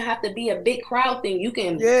don't even have to be a big crowd thing. You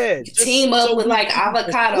can team up with like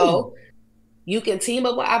Avocado. You can team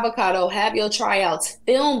up with Avocado, have your tryouts,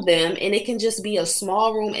 film them, and it can just be a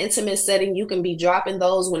small room, intimate setting. You can be dropping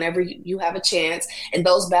those whenever you have a chance, and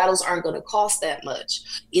those battles aren't going to cost that much.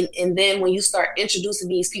 And then when you start introducing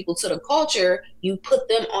these people to the culture, you put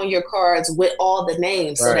them on your cards with all the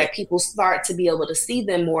names so that people start to be able to see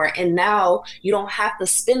them more. And now you don't have to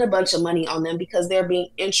spend a bunch of money on them because they're being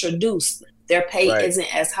introduced. Their pay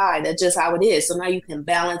isn't as high. That's just how it is. So now you can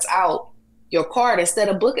balance out your card instead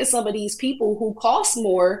of booking some of these people who cost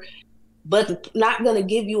more but not going to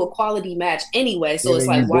give you a quality match anyway. So it's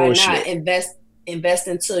like, why not invest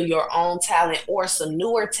into your own talent or some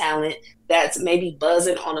newer talent that's maybe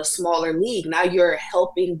buzzing on a smaller league. Now you're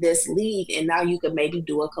helping this league, and now you could maybe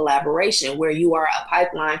do a collaboration where you are a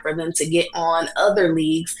pipeline for them to get on other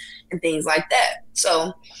leagues and things like that.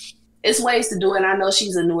 So it's ways to do it. I know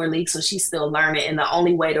she's a newer league, so she's still learning. And the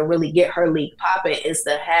only way to really get her league popping is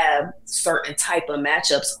to have certain type of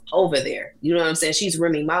matchups over there. You know what I'm saying? She's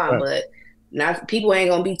Remy Ma, but not people ain't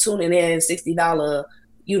gonna be tuning in $60,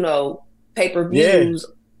 you know, pay-per-views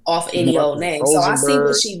off any old name. So I see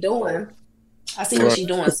what she's doing.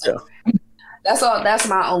 So that's all. That's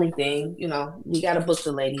my only thing. You know, we got to book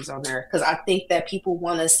the ladies on there because I think that people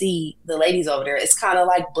want to see the ladies over there. It's kind of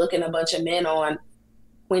like booking a bunch of men on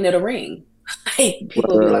Queen of the Ring.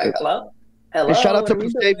 People be like, hello? And shout out to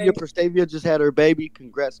Prestavia. Prestavia just had her baby.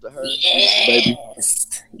 Congrats to her.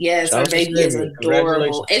 Yes, her baby is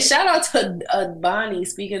adorable. And shout out to Bonnie.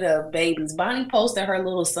 Speaking of babies, Bonnie posted her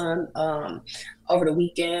little son over the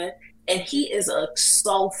weekend, and he is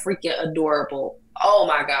so freaking adorable. Oh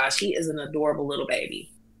my gosh, he is an adorable little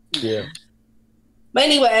baby. Yeah. But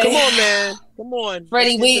anyway, come on, man. Come on,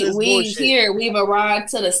 Freddie. We here. We've arrived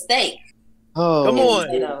to the steak. Oh, come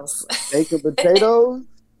on. Steak and potatoes.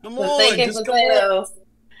 Come on, steak and potatoes.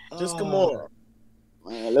 Just come on.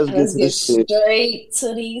 Man, let's get to this shit. Straight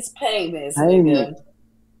to these payments.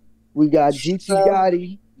 We got Geechee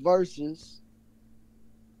Gotti versus.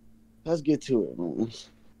 Let's get to it, man.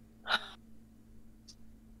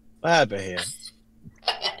 What happened here?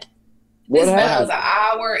 This battle was an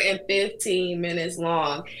hour and 15 minutes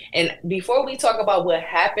long. And before we talk about what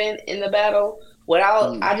happened in the battle,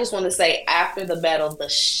 I just want to say after the battle, the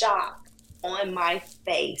shock on my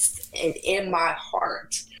face and in my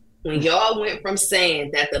heart when y'all went from saying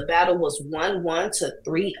that the battle was 1-1 to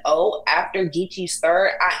 3-0 after Geechee's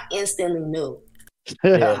third, I instantly knew.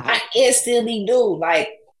 I instantly knew. Like,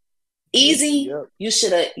 Easy, you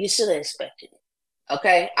should have expected it.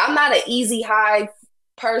 Okay? I'm not an easy high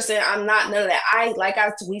person. I'm not none of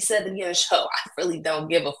that. We said at the beginning of the show, I really don't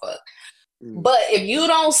give a fuck. But if you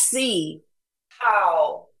don't see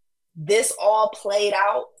how this all played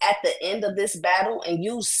out at the end of this battle and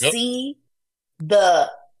you see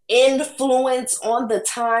the influence on the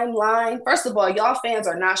timeline, first of all, y'all fans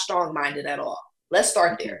are not strong-minded at all. Let's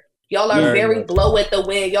start there. Y'all are very blow at the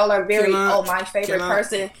wind. Y'all are very, my favorite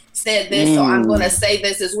person said this, so I'm going to say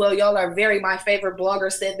this as well. Y'all are very, my favorite blogger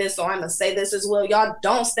said this, so I'm going to say this as well. Y'all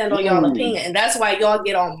don't stand on y'all opinion. And that's why y'all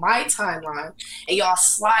get on my timeline and y'all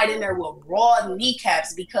slide in there with raw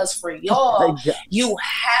kneecaps because for y'all, you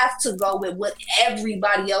have to go with what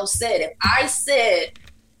everybody else said. If I said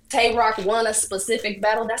Tay Rock won a specific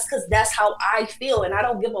battle, that's because that's how I feel. And I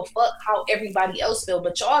don't give a fuck how everybody else feel.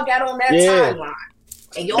 But y'all got on that timeline.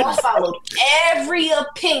 And y'all followed every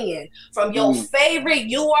opinion from your favorite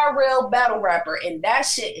URL battle rapper, and that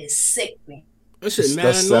shit is sickening. That shit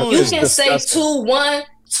mad annoying. You can say 2-1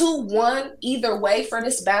 either way for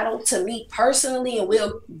this battle to me personally, and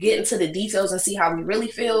we'll get into the details and see how we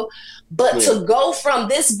really feel. But to go from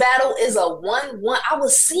this battle is a 1-1, I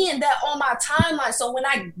was seeing that on my timeline. So when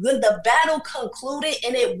the battle concluded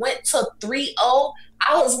and it went to 3-0,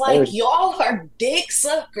 I was like, y'all are dick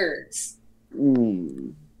suckers.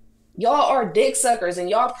 Y'all are dick suckers, and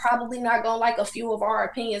y'all probably not gonna like a few of our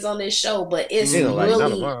opinions on this show, but it's really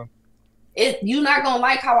you're not gonna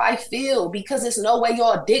like how I feel because it's no way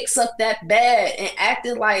y'all dick suck that bad and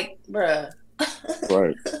acted like, bruh.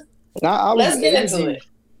 Right. Let's get into it.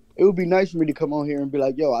 It would be nice for me to come on here and be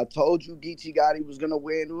like, yo, I told you Geechee Gotti was gonna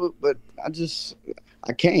win, but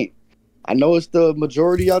I can't. I know it's the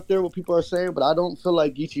majority out there what people are saying, but I don't feel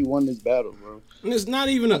like Geechee won this battle, bro. And it's not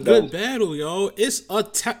even a good battle, yo. It's I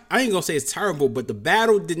ain't gonna say it's terrible, but the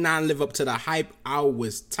battle did not live up to the hype. I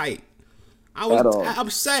was tight. I was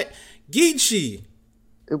upset. Geechee.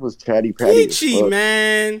 It was chatty patty. Geechee,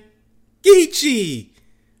 man. Geechee.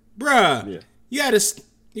 Bruh. Yeah.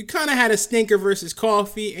 You kind of had a stinker versus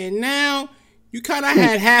Coffee, and now you kind of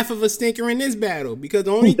had half of a stinker in this battle because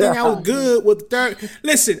the only thing that was good was the third.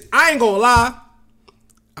 Listen, I ain't gonna lie.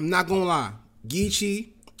 I'm not gonna lie.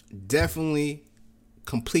 Geechee definitely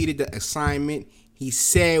completed the assignment. He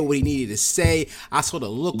said what he needed to say. I saw the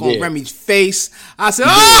look on Remy's face. I said,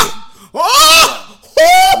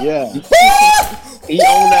 yeah. He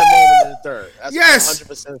owned that moment in the third. That's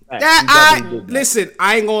 100% fact. Listen,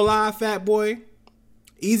 I ain't gonna lie, fat boy.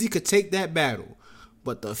 Easy could take that battle.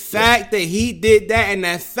 But the fact that he did that in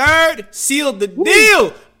that third sealed the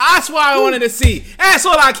deal. That's what I wanted to see. That's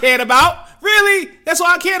all I cared about. Really? That's all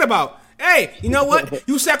I cared about. Hey, you know what?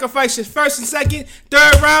 You sacrificed your first and second,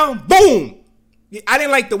 third round, boom. I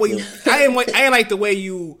didn't like the way you. I didn't like the way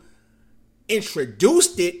you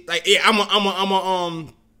introduced it. Like, yeah,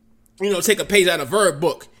 I'm take a page out of Verb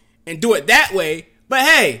book and do it that way. But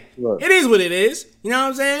hey, it is what it is. You know what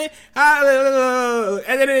I'm saying? At the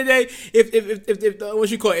end of the day,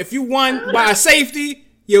 if you won by a safety,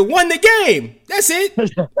 you won the game. That's it.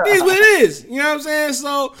 It is what it is. You know what I'm saying?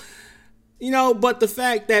 So, but the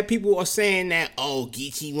fact that people are saying that,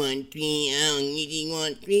 Geechee won 3, Geechee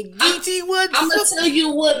won 3, Geechee won 2. I'm gonna tell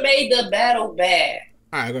you what made the battle bad.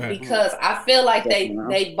 All right, go ahead. Because I feel like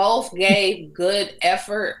they both gave good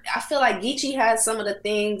effort. I feel like Geechee has some of the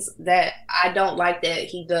things that I don't like that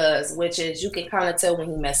he does, which is you can kind of tell when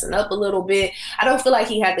he's messing up a little bit. I don't feel like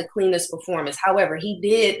he had the cleanest performance. However, he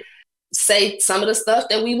did say some of the stuff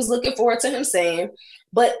that we was looking forward to him saying.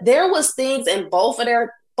 But there was things in both of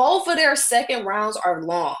their second rounds are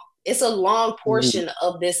long. It's a long portion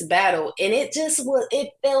of this battle, and it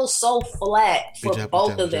felt so flat for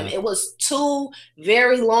both of them. It was 2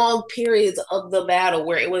 very long periods of the battle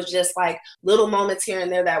where it was just like little moments here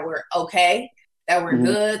and there that were okay, that were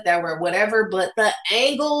good, that were whatever. But the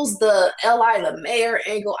angles, the L.I. the mayor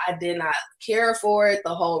angle, I did not care for it.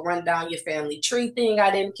 The whole run down your family tree thing,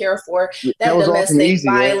 I didn't care for. That domestic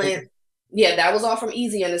violence, that was all from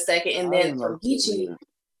Easy in a second, and then from Geechee.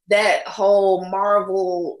 That whole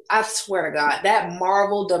Marvel, I swear to God, that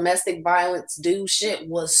Marvel domestic violence dude shit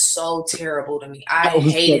was so terrible to me. I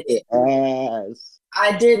hated it.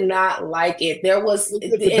 I did not like it. There was, and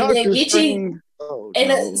then Geechee,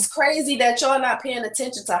 it's crazy that y'all not paying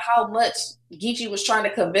attention to how much Geechee was trying to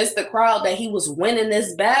convince the crowd that he was winning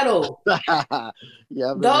this battle.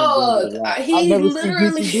 Yeah, dog, he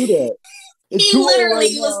literally do that. He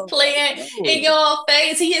literally was playing in y'all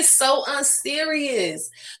face. He is so unserious.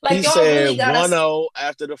 Like he y'all said really gotta 1-0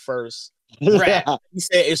 after the first. Rap. He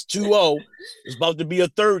said it's 2-0. It's about to be a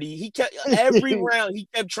 30. He kept every round. He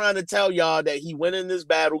kept trying to tell y'all that he winning this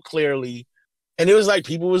battle clearly, and it was like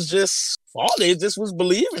people was just they just was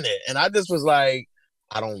believing it, and I just was like,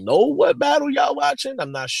 I don't know what battle y'all watching.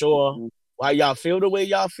 I'm not sure why y'all feel the way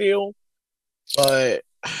y'all feel, but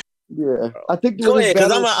yeah, I think go ahead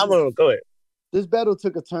because I'm gonna go ahead. This battle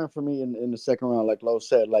took a turn for me in the second round, like Lo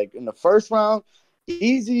said. Like in the first round,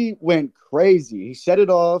 Easy went crazy. He set it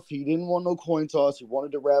off. He didn't want no coin toss. He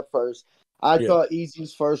wanted to rap first. I thought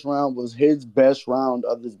Easy's first round was his best round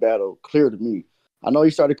of this battle, clear to me. I know he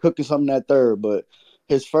started cooking something that third, but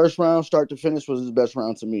his first round, start to finish, was his best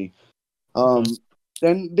round to me.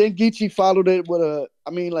 Then Geechee followed it with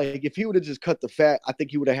if he would have just cut the fat, I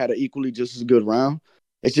think he would have had an equally just as good round.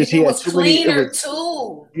 It's just he was cleaner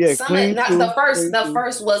too. Yeah, the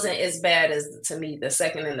first wasn't as bad as to me. The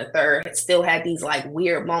second and the third still had these like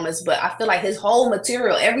weird moments, but I feel like his whole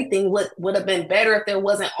material, everything would have been better if there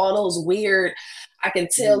wasn't all those weird. I can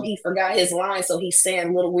tell he forgot his line, so he's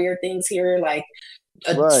saying little weird things here, like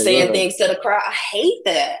saying things to the crowd. I hate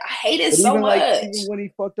that. I hate it so much. Even when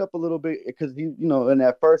he fucked up a little bit, because he, and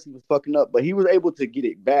at first he was fucking up, but he was able to get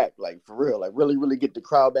it back, like for real, like really, really get the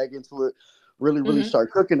crowd back into it. Really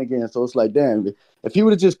start cooking again. So it's like, damn, if he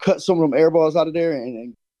would have just cut some of them air balls out of there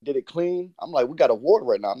and did it clean, I'm like, we got a war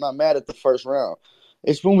right now. I'm not mad at the first round.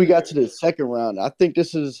 It's when we got to the second round. I think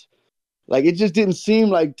this is like, it just didn't seem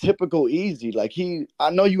like typical Easy. Like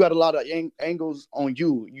I know you got a lot of angles on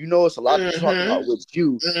you. It's a lot to talk about with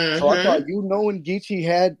you. So I thought knowing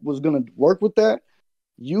Geechee was going to work with that,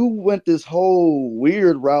 you went this whole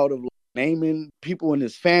weird route of naming people in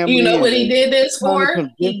his family. You know what he did this for?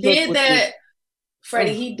 He did that.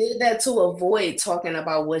 Freddie, he did that to avoid talking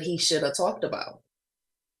about what he should have talked about.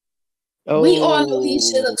 We all know he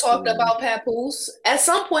should have talked about Papoose. At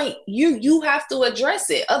some point, you have to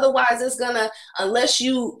address it. Otherwise, it's gonna, unless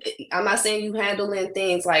I'm not saying you handling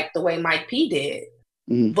things like the way Mike P did.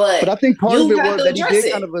 But I think part of it was that he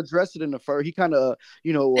did kind of address it in the first. He kind of,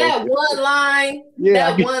 that one line.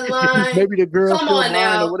 Maybe the girl still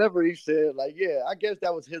lying or whatever he said. Like, I guess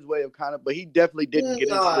that was his way of kind of. But he definitely didn't get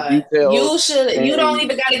into the details. You don't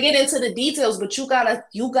even got to get into the details, but you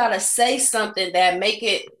gotta say something that make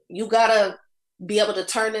it. You gotta be able to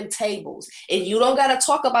turn them tables. And you don't got to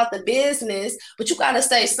talk about the business, but you got to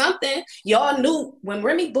say something. Y'all knew when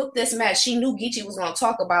Remy booked this match, she knew Geechee was going to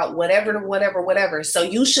talk about whatever. So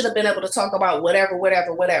you should have been able to talk about whatever.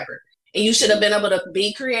 And you should have been able to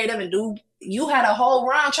be creative and you had a whole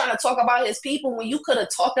round trying to talk about his people when you could have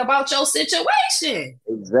talked about your situation.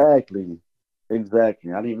 Exactly. I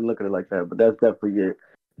didn't even look at it like that, but that's definitely it.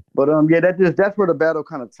 But that's where the battle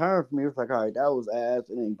kind of turned for me. It was like, all right, that was ass,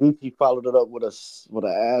 and then Geechee followed it up with an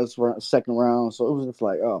ass second round. So it was just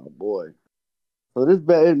like, oh boy. So this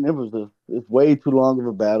battle, it's way too long of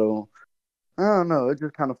a battle. I don't know. It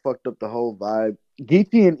just kind of fucked up the whole vibe.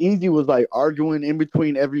 Geechee and Easy was like arguing in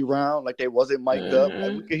between every round, like they wasn't mic'd up.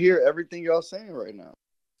 Like we could hear everything y'all saying right now.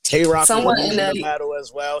 Tay-Rock was in the battle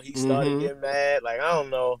as well. He started getting mad. Like, I don't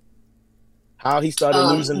know how he started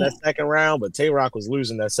losing that second round, but Tay-Rock was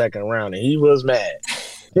losing that second round, and he was mad.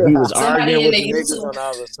 He was arguing with the niggas on the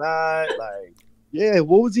other side. Like, yeah,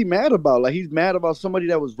 what was he mad about? Like, he's mad about somebody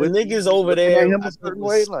that was with the niggas over there. Him a certain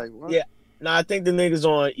way? Like, what? Yeah. No, I think the niggas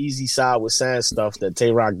on Easy side was saying stuff that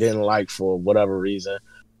Tay-Rock didn't like for whatever reason,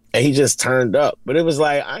 and he just turned up. But it was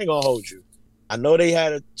like, I ain't gonna hold you. I know they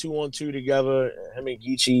had a 2-on-2 together, him and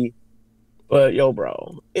Geechee. But, yo,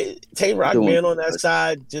 bro, Tay-Rock being on that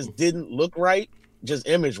side just didn't look right, just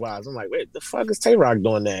image-wise. I'm like, wait, the fuck is Tay-Rock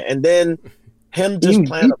doing that? And then him just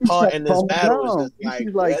playing a part in this battle is just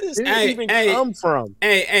like, where does this even come from?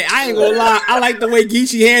 Hey, I ain't gonna lie. I like the way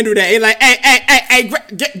Geechee handled that. He like, hey,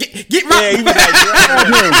 get Rock. Yeah, he was like, grab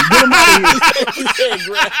him. Get him out of here. He said,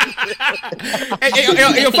 grab him.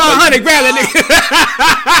 Hey, 500, grab that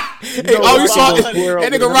nigga. You saw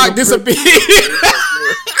that nigga Rock disappeared.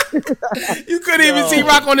 You couldn't even see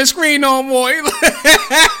Rock on the screen no more. He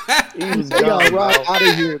was gone, Rock out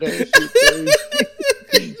of here. That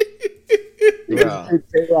shit, yeah.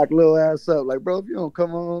 Take Rock little ass up. Like, bro, if you don't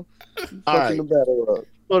come on, fucking the battle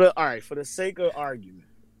up. All right, for the sake of argument,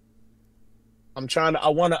 I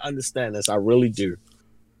want to understand this. I really do.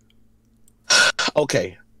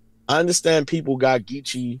 Okay. I understand people got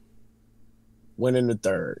Geechee winning the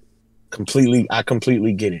third. I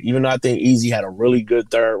completely get it. Even though I think Easy had a really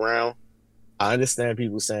good third round, I understand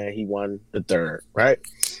people saying he won the third, right?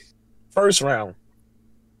 First round,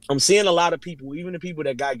 I'm seeing a lot of people, even the people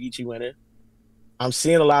that got Geechee winning, I'm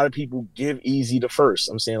seeing a lot of people give Easy the first.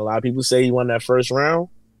 I'm seeing a lot of people say he won that first round.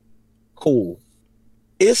 Cool.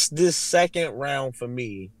 It's this second round for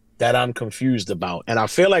me that I'm confused about. And I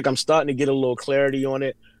feel like I'm starting to get a little clarity on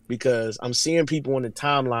it because I'm seeing people on the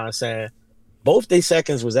timeline saying both their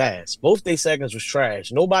seconds was ass. Both their seconds was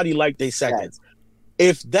trash. Nobody liked their seconds.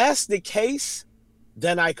 If that's the case,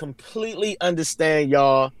 then I completely understand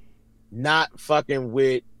y'all not fucking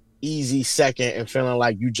with Easy second and feeling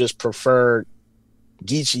like you just preferred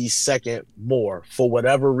Geechee's second more for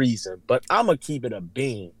whatever reason. But I'm going to keep it a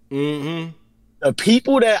bean. Mm-hmm. The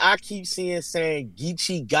people that I keep seeing saying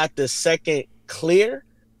Geechee got the second clear,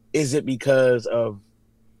 is it because of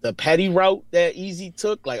the petty route that Easy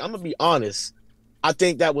took? Like, I'm going to be honest. I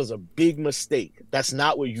think that was a big mistake. That's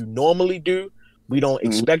not what you normally do. We don't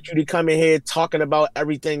expect you to come in here talking about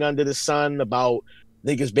everything under the sun, about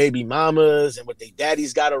niggas' baby mamas and what their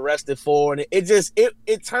daddies got arrested for. And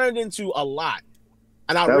it turned into a lot.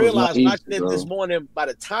 And I realized watching it this morning, by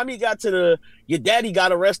the time he got to your daddy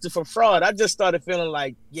got arrested for fraud, I just started feeling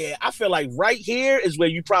like, yeah, I feel like right here is where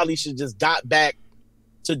you probably should just got back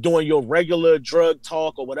to doing your regular drug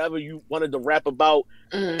talk or whatever you wanted to rap about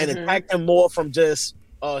and attack him more from just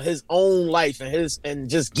his own life and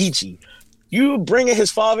just Geechee. You bringing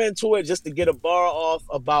his father into it just to get a bar off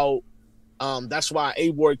about that's why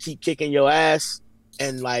A-Ward keep kicking your ass.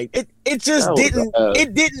 And like it just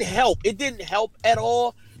didn't help. It didn't help at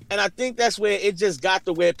all. And I think that's where it just got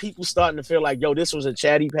to where people starting to feel like, yo, this was a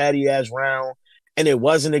chatty patty ass round and it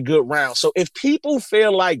wasn't a good round. So if people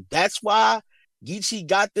feel like that's why Geechee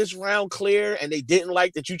got this round clear and they didn't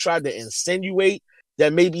like that you tried to insinuate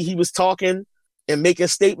that maybe he was talking and making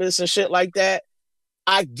statements and shit like that,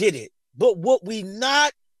 I get it. But what we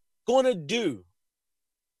not gonna do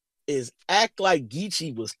is act like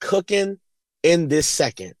Geechee was cooking in this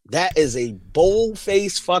second. That is a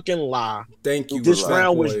bold-faced fucking lie. Thank you. This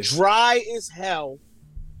round was dry as hell.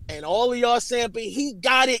 And all of y'all saying, but he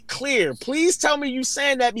got it clear. Please tell me you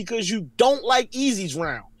saying that because you don't like Easy's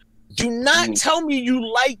round. Do not tell me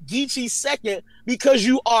you like Geechee's second because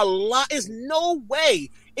you are lying. There's no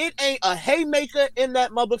way. It ain't a haymaker in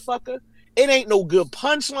that motherfucker. It ain't no good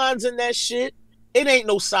punchlines in that shit. It ain't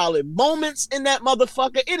no solid moments in that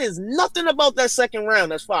motherfucker. It is nothing about that second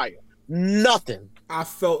round that's fire. Nothing. I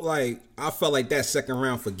felt like that second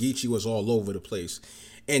round for Geechee was all over the place.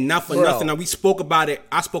 And not for nothing. Now, we spoke about it.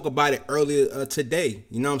 I spoke about it earlier today.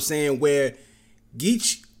 You know what I'm saying? Where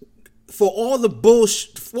Geechee, for all the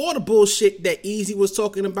bullshit that Easy was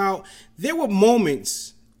talking about, there were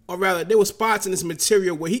moments, or rather, there were spots in this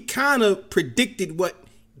material where he kind of predicted what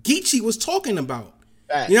Geechee was talking about.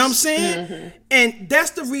 Facts. You know what I'm saying? Mm-hmm. And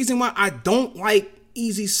that's the reason why I don't like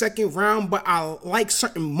Easy's second round, but I like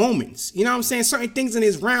certain moments. You know what I'm saying? Certain things in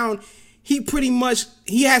his round, he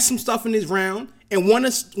had some stuff in his round, and one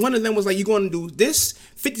of them was like, you're going to do this,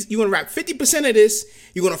 you're going to rap 50% of this,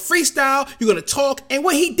 you're going to freestyle, you're going to talk, and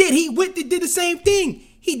what he did, did the same thing.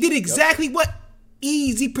 He did exactly what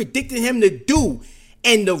Easy predicted him to do.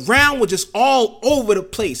 And the round was just all over the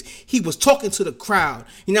place. He was talking to the crowd.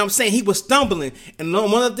 You know what I'm saying? He was stumbling. And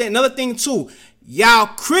another thing too, y'all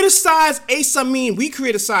criticize Ace Amin. We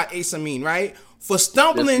criticize Ace Amin, right? For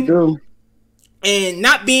stumbling and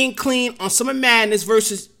not being clean on Summer Madness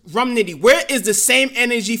versus Rum Nitty. Where is the same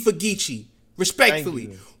energy for Geechee?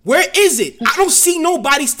 Respectfully. Where is it? I don't see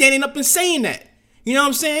nobody standing up and saying that. You know what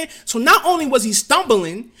I'm saying? So not only was he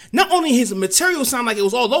stumbling, not only his material sounded like it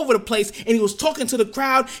was all over the place, and he was talking to the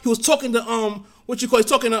crowd, he was talking to the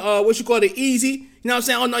Easy. You know what I'm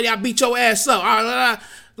saying? Oh no, y'all beat your ass up.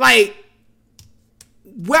 Like,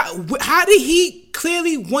 how did he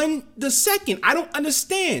clearly win the second? I don't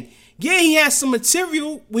understand. Yeah, he had some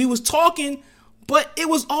material where he was talking, but it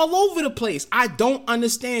was all over the place. I don't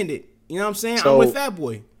understand it. You know what I'm saying? I'm with Fat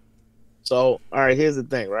Boy. So, all right, here's the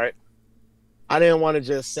thing, right? I didn't want to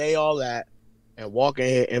just say all that and walk in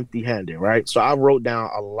here empty-handed, right? So I wrote down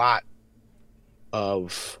a lot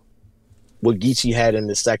of what Geechee had in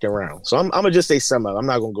the second round. So I'm going to just say some of it. I'm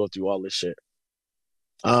not going to go through all this shit.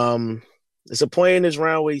 There's a point in this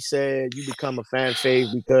round where he said you become a fan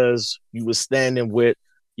fave because you was standing with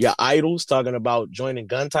your idols, talking about joining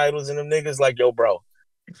gun titles and them niggas. Like, yo, bro,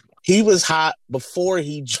 he was hot before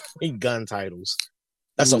he joined gun titles.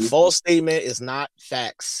 That's a false statement. It's not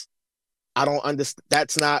facts. I don't understand.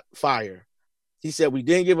 That's not fire. He said, we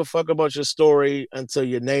didn't give a fuck about your story until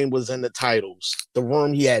your name was in the titles. The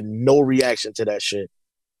Room, he had no reaction to that shit.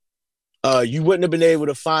 You wouldn't have been able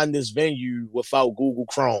to find this venue without Google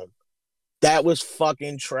Chrome. That was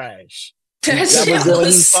fucking trash. That was what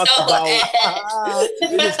he fucked about.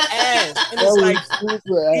 It was ass. And it's like,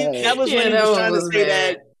 that was when he was trying to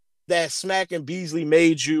say that Smack and Beasley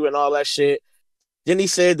made you and all that shit. Then he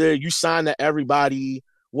said that you signed to everybody.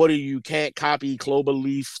 What are you? Can't copy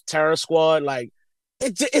Cloverleaf Terror Squad. Like,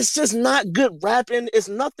 it's just not good rapping. It's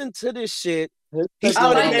nothing to this shit. I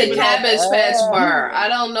like the Cabbage Patch Bar. I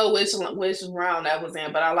don't know which round that was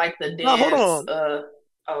in, but I like the dance. No, hold on.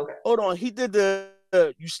 Okay. Hold on. He did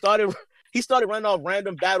he started running off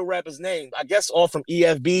random battle rappers' names, I guess all from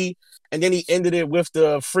EFB, and then he ended it with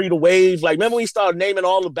the Free to Wave. Like, remember when he started naming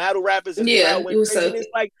all the battle rappers? And yeah, it was so... It's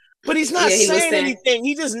like, but he's not saying anything.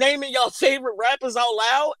 He's just naming y'all favorite rappers out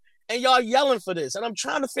loud, and y'all yelling for this. And I'm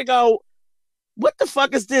trying to figure out, what the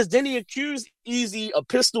fuck is this? Then he accused Easy of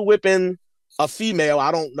pistol whipping a female.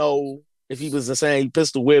 I don't know if he was saying he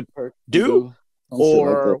pistol whip dude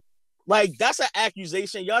or like that's an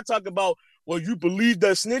accusation. Y'all talk about, well, you believe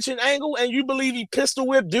that snitching angle and you believe he pistol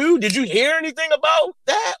whipped dude. Did you hear anything about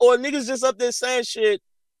that? Or niggas just up there saying shit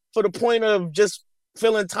for the point of just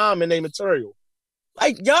filling time in their material?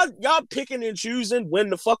 Like y'all picking and choosing when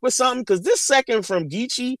to fuck with something, because this second from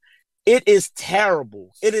Geechee, it is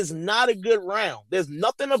terrible. It is not a good round. There's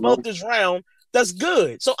nothing about this round that's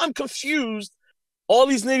good. So I'm confused. All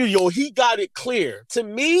these niggas, he got it clear. To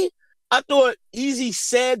me, I thought Easy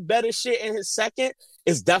said better shit in his second.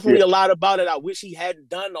 It's definitely a lot about it I wish he hadn't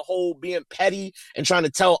done, the whole being petty and trying to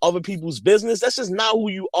tell other people's business. That's just not who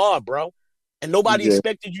you are, bro. And nobody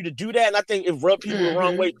expected you to do that. And I think it rubbed people the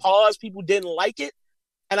wrong way. People didn't like it.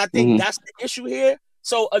 And I think that's the issue here.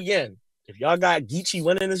 So again, if y'all got Geechee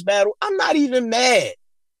winning this battle, I'm not even mad.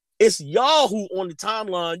 It's y'all who on the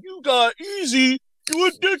timeline, you got Easy, you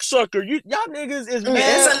a dick sucker. Y'all niggas is mad.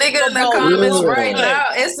 It's a nigga in the comments right now.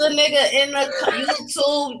 It's a nigga in the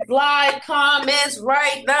YouTube live comments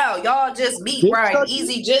right now. Y'all just beat right.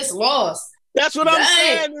 Easy just lost. That's what I'm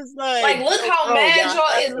saying. It's like look how mad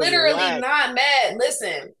y'all is. Literally not mad.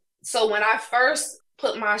 Listen. So when I first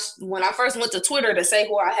went to Twitter to say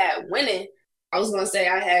who I had winning, I was gonna say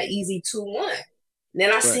I had Easy 2-1.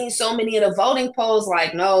 Then I seen so many of the voting polls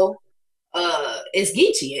like, no, it's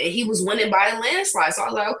Geechee, and he was winning by a landslide. So I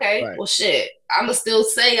was like, okay, well, shit. I'ma still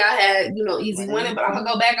say I had, Easy winning, but I'm gonna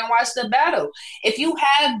go back and watch the battle. If you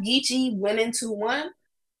have Geechee winning 2-1,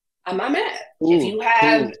 I'm not mad. If you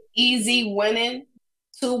have Easy winning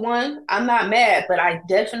 2-1, I'm not mad. But I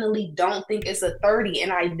definitely don't think it's a 30,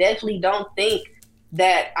 and I definitely don't think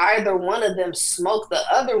that either one of them smoked the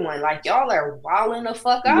other one. Like, y'all are wilding the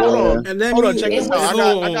fuck out. Hold on, check this out.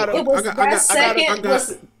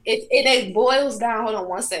 It boils down. Hold on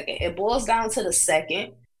 1 second. It boils down to the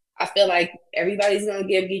second. I feel like everybody's gonna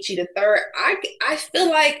give Geechee the third. I feel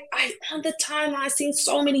like on the timeline I seen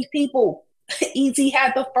so many people. Easy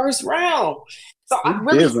had the first round. So I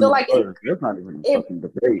really feel like there's not even a fucking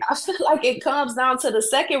debate. I feel like it comes down to the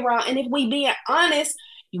second round. And if we being honest,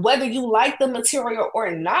 whether you like the material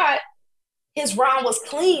or not, his round was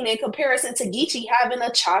clean in comparison to Geechee having a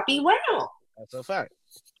choppy round. That's a fact.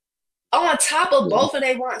 On top of both of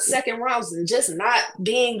their second rounds and just not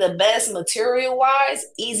being the best material-wise,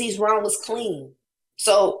 Easy's round was clean.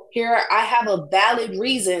 So here I have a valid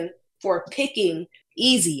reason for picking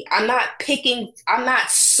Easy. I'm not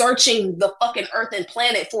searching the fucking earth and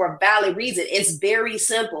planet for a valid reason. It's very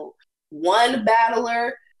simple. One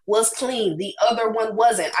battler was clean. The other one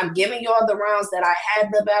wasn't. I'm giving y'all the rounds that I had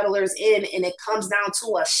the battlers in, and it comes down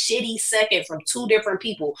to a shitty second from two different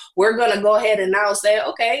people. We're going to go ahead and now say,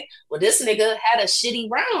 okay, well, this nigga had a shitty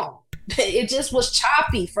round. It just was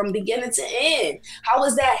choppy from beginning to end. How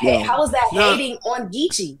was that hating on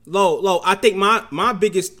Geechee? Low. I think my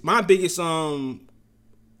biggest Geechee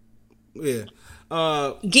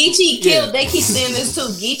killed, they keep saying this too.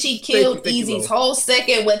 Geechee killed Easy's whole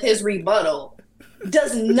second with his rebuttal.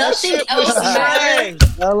 Does nothing else matter?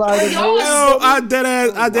 I dead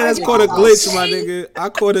ass caught a glitch, my nigga. I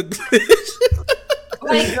caught a glitch.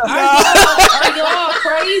 Like, are y'all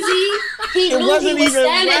crazy? He knew he was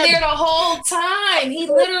standing there the whole time. He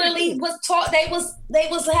literally was taught. They was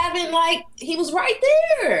having like he was right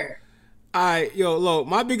there. All right, Lo.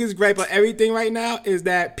 My biggest gripe on everything right now is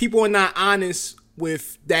that people are not honest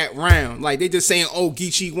with that round. Like they just saying, "Oh,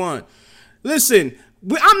 Geechee won." Listen.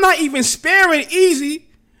 I'm not even sparing Easy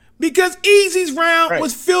because Easy's round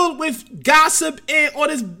was filled with gossip and all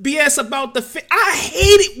this BS about the. I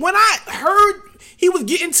hate it when I heard he was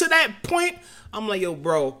getting to that point. I'm like, yo,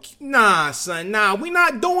 bro, nah, son, nah, we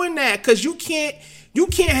not doing that because you can't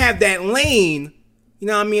have that lane. You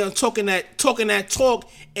know what I mean? Talking that talk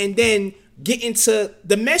and then get into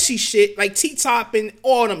the messy shit like T-Top and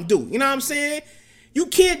all of them do. You know what I'm saying? You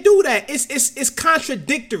can't do that. It's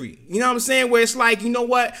contradictory. You know what I'm saying? Where it's like, you know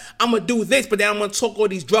what? I'm gonna do this, but then I'm gonna talk all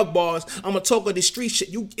these drug bars. I'm gonna talk all this street shit.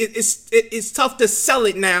 It's tough to sell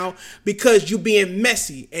it now because you being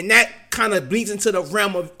messy, and that kind of bleeds into the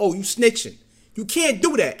realm of, oh, you snitching. You can't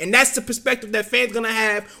do that, and that's the perspective that fans gonna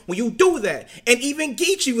have when you do that. And even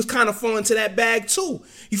Geechee was kind of falling into that bag too.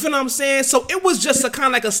 You feel what I'm saying? So it was just a kind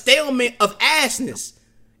of like a stalemate of assness.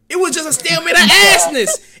 It was just a stalemate of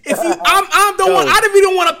assness. I'm the one. I didn't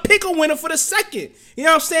really want to pick a winner for the second. You know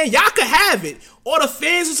what I'm saying? Y'all could have it. All the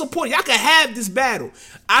fans who support, y'all could have this battle.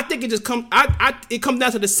 I think it just comes. It comes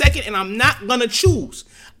down to the second, and I'm not gonna choose.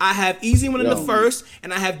 I have Easy winning the first,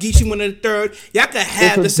 and I have Geechee winning the third. Y'all could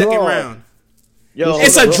have the second round.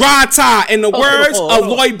 It's a dry tie. In the words of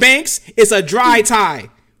Lloyd Banks, it's a dry tie.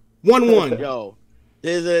 1-1. Yo.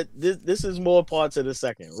 This is more parts of the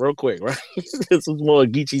second, real quick, right? This is more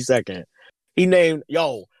Geechee second. He named,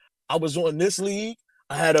 I was on this league.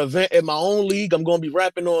 I had an event in my own league. I'm gonna be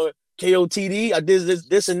rapping on KOTD. I did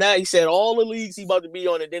this and that. He said all the leagues he about to be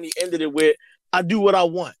on, and then he ended it with, I do what I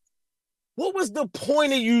want. What was the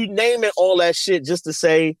point of you naming all that shit just to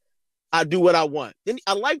say, I do what I want? Then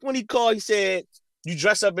I liked when he said, you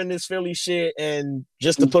dress up in this Philly shit and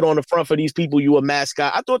just to put on the front for these people, you a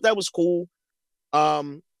mascot. I thought that was cool.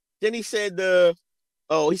 Then he said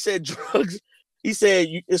he said drugs. He said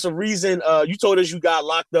it's a reason. You told us you got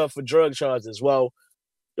locked up for drug charges. Well,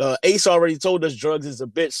 Ace already told us drugs is a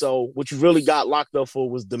bitch. So what you really got locked up for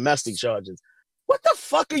was domestic charges. What the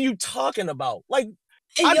fuck are you talking about? Like,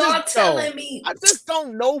 and y'all telling me? I just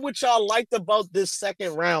don't know what y'all liked about this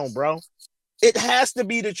second round, bro. It has to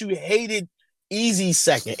be that you hated Easy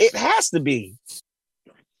second. It has to be.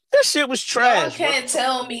 This shit was trash. Y'all can't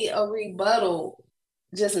tell me a rebuttal.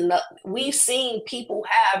 We've seen people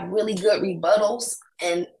have really good rebuttals,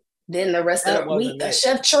 and then the rest of the week,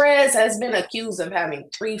 Chef Trez has been accused of having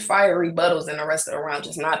 3 fire rebuttals, and the rest of the round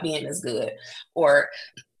just not being as good, or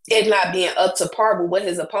it not being up to par with what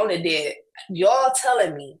his opponent did. Y'all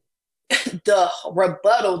telling me the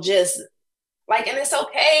rebuttal just like, and it's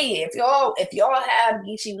okay if y'all have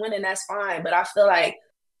Geechee winning, that's fine. But I feel like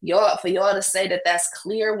for y'all to say that that's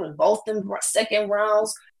clear when both them second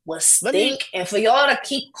rounds was stink, and for y'all to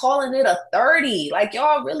keep calling it a 30, like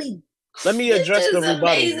y'all really. Let me address the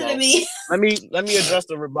rebuttals. Let me address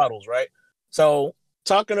the rebuttals, right? So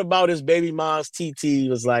talking about his baby mom's TT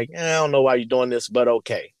was like, I don't know why you're doing this, but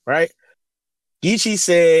okay, right? Geechee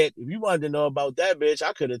said, if you wanted to know about that bitch,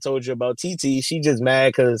 I could have told you about TT. She just mad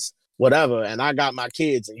because whatever, and I got my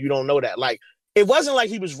kids, and you don't know that. Like, it wasn't like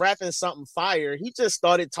he was rapping something fire. He just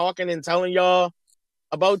started talking and telling y'all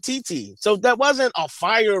about TT. So that wasn't a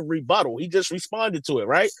fire rebuttal. He just responded to it,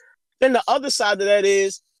 right? Then the other side of that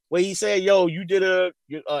is where he said, you did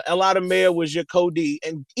L.I. the Mayor was your Cody.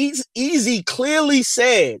 And Easy clearly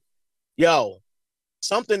said,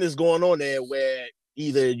 something is going on there where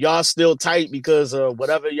either y'all still tight because of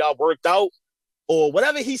whatever y'all worked out or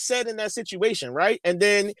whatever he said in that situation, right? And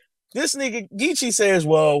then this nigga Geechee says,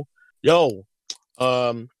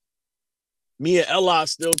 me and Ella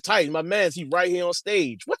still tight. My man's he right here on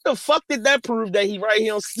stage. What the fuck did that prove that he right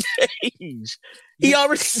here on stage? He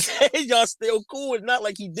already said y'all still cool. It's not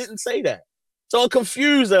like he didn't say that. So I'm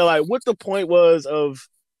confused at like what the point was of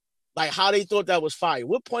like how they thought that was fire.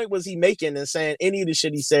 What point was he making and saying any of the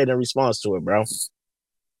shit he said in response to it, bro?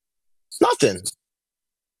 Nothing.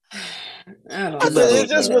 I don't know. It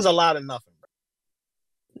just was a lot of nothing.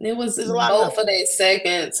 It was both of their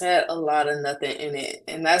seconds had a lot of nothing in it.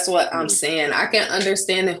 And that's what I'm saying. I can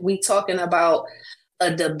understand if we talking about a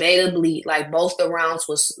debatably, like both the rounds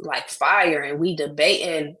was like fire and we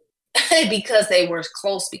debating because they were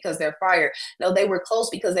close because they're fire. No, they were close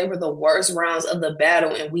because they were the worst rounds of the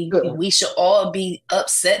battle. And we should all be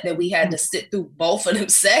upset that we had to sit through both of them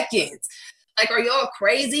seconds. Like, are y'all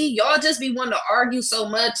crazy? Y'all just be wanting to argue so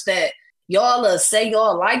much that y'all say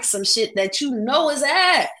y'all like some shit that you know is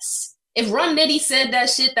ass. If Run Nitty said that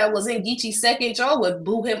shit that was in Geechee's second, y'all would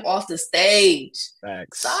boo him off the stage.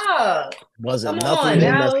 Facts. Stop. Wasn't Come nothing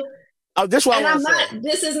on now.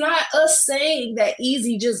 This is not us saying that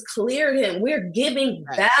Easy just cleared him. We're giving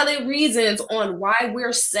valid reasons on why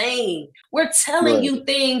we're saying. We're telling you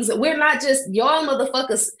things. We're not just, y'all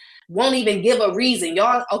motherfuckers won't even give a reason.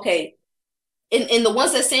 Y'all, okay. In the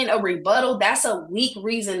ones that saying a rebuttal, that's a weak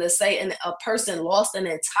reason to say a person lost an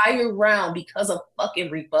entire round because of fucking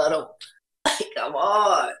rebuttal. Like, come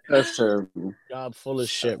on. That's terrible. God, full of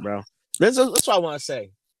shit, bro. That's what I want to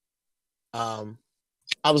say. I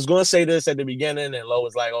was going to say this at the beginning, and Lo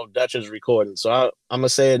was like, oh, Dutch is recording. So I'm going to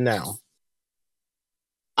say it now.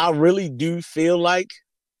 I really do feel like,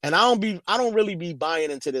 and I don't really be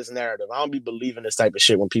buying into this narrative. I don't be believing this type of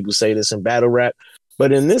shit when people say this in battle rap.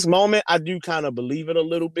 But in this moment, I do kind of believe it a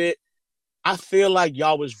little bit. I feel like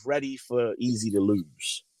y'all was ready for Easy to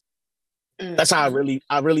lose. That's how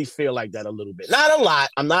I really feel like that a little bit. Not a lot.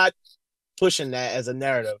 I'm not pushing that as a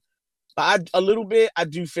narrative. But a little bit, I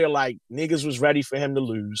do feel like niggas was ready for him to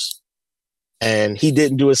lose. And he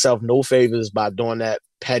didn't do himself no favors by doing that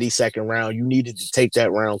petty second round. You needed to take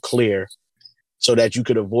that round clear so that you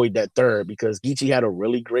could avoid that third, because Geechee had a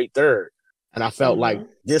really great third. And I felt like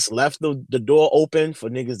this left the door open for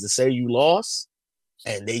niggas to say you lost.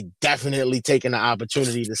 And they definitely taking the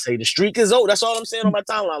opportunity to say the streak is over. That's all I'm saying on my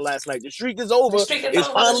timeline last night. The streak is over. It's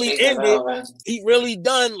finally ended. He really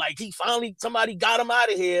done. Like, somebody got him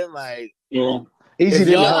out of here. Like, yeah. Easy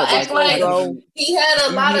to act like he had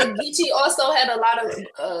a lot of Geechee also had a lot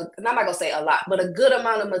of I'm not gonna say a lot, but a good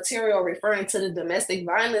amount of material referring to the domestic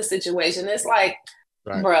violence situation. It's like,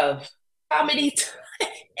 bruh, how many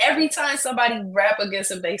every time somebody rap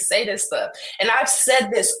against him, they say this stuff. And I've said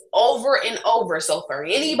this over and over. So for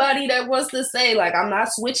anybody that wants to say, like, I'm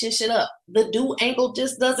not switching shit up, the do angle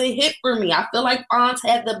just doesn't hit for me. I feel like Fonz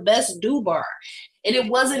had the best do bar. And it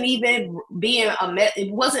wasn't even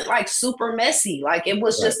it wasn't like super messy. Like, it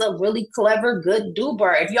was just a really clever, good do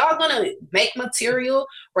bar. If y'all gonna make material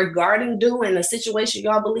regarding do and the situation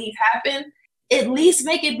y'all believe happened, at least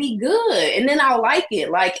make it be good. And then I'll like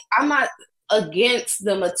it. Like, I'm not against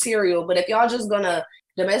the material, but if y'all just gonna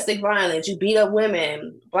domestic violence, you beat up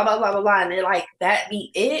women, blah blah blah blah blah, and then like that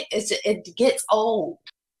be it, it gets old.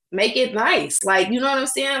 Make it nice, like, you know what I'm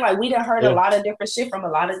saying? Like, we done heard a lot of different shit from a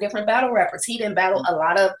lot of different battle rappers. He done battle a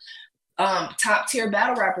lot of top tier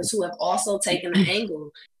battle rappers who have also taken the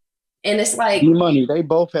angle, and it's like money. They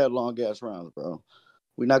both had long ass rounds, bro.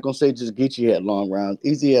 We're not gonna say just Geechee had long rounds.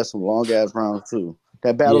 Easy had some long ass rounds too.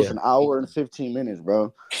 That battle's an hour and 15 minutes,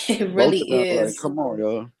 bro. It really is. Like, come on,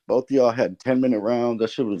 yo. Both of y'all had 10-minute rounds. That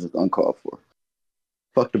shit was just uncalled for.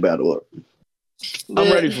 Fuck the battle up.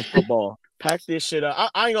 I'm ready for football. Pack this shit up.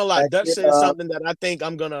 I ain't gonna lie. Dutch said something that I think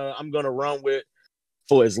I'm gonna run with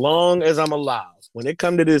for as long as I'm alive. When it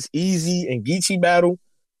come to this Easy and Geechee battle,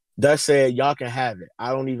 Dutch said y'all can have it.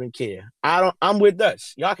 I don't even care. I'm with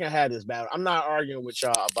Dutch. Y'all can have this battle. I'm not arguing with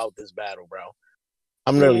y'all about this battle, bro.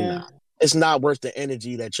 I'm really not. It's not worth the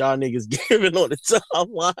energy that y'all niggas giving on the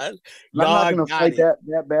timeline. I'm not gonna fight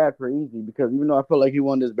that bad for Easy, because even though I feel like he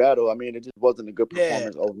won this battle, I mean, it just wasn't a good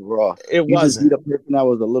performance overall. It wasn't. Just beat a person that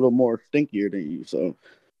was a little more stinkier than you. So,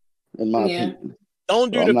 in my opinion,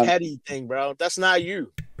 don't do the petty thing, bro. That's not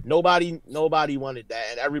you. Nobody wanted that,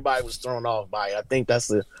 and everybody was thrown off by it. I think that's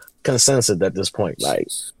the consensus at this point. Like,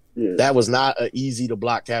 that was not an easy to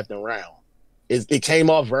block captain round. It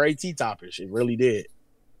came off very T-topish. It really did.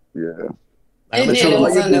 Yeah. It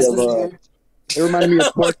reminded me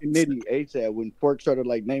of Pork and Nitty ASAP when Pork started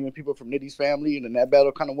like naming people from Nitty's family, and then that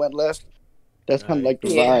battle kind of went left. That's kind of like the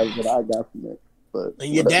vibe that I got from it. But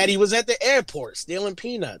and your daddy was at the airport stealing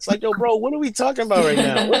peanuts. Like, yo, bro, what are we talking about right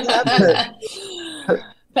now? What's happening?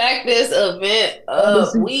 Pack this event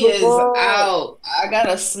up. We is out. I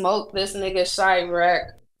gotta smoke this nigga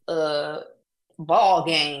Chirac ball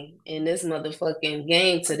game in this motherfucking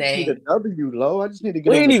game today. I need a W, Lo. I just need to get.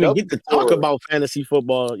 We didn't even get to talk about fantasy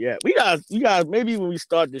football yet. You guys. Maybe when we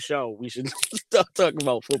start the show, we should start talking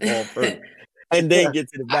about football first, and then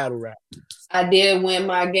get to the battle rap. I did win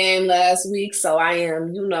my game last week, so I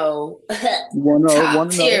am, top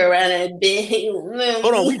tier and a big.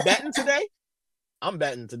 Hold on, we betting today? I'm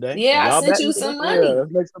betting today. Yeah, I sent you some money. Yeah,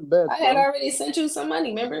 let's make some bets. I had already sent you some money.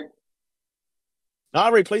 Remember? I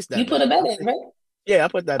already placed that. You put a bet in, right? Yeah, I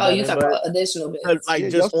put that. Oh, you talking about additional bets? Like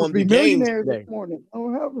just on the games today. This morning. Oh,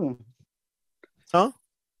 what happened? Huh?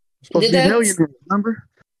 Supposed to be millionaire, remember?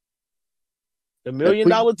 The $1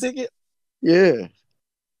 million ticket? Yeah.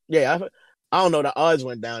 Yeah, I don't know. The odds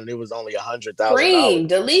went down and it was only $100,000. Green,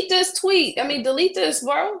 delete this tweet. Delete this,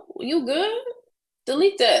 bro. You good?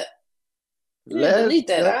 Delete that. Delete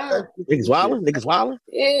that. Niggas wildin'?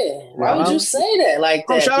 Yeah. Why would you say that like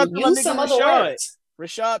that? Shout out to use some other words.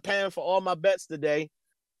 Rashad paying for all my bets today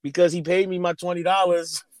because he paid me my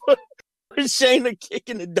 $20 for Shayna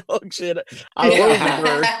kicking the dog shit. I love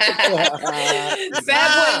the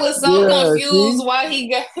Fat Boy was so confused why he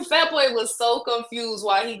got. Fat Boy was so confused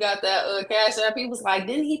why he got that cash app. He was like,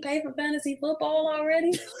 "Didn't he pay for fantasy football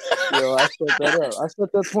already?" Yo, I set that up. I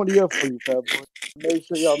set that 20 up for you, Fat Boy. Make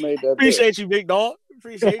sure y'all made that. Appreciate you, big dog.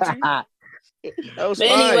 Appreciate you. That was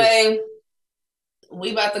anyway.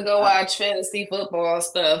 We about to go watch fantasy football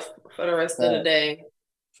stuff for the rest of the day.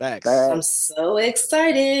 Facts. I'm so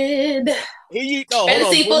excited.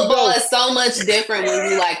 Fantasy football is so much different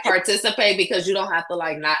when you like participate because you don't have to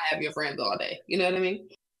like not have your friends all day. You know what I mean?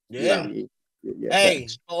 Yeah. Hey,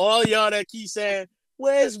 all y'all that keep saying,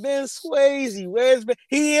 "Where's Ben Swayze? Where's Ben?"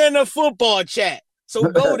 He in the football chat. So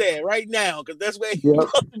go there right now because that's where you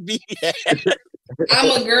want to be at.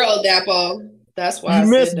 I'm a girl, Dapo. That's why you I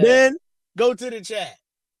missed said Ben. Go to the chat.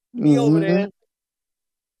 Be over there.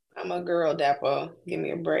 I'm a girl, Dapo. Give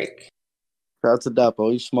me a break. Shout out to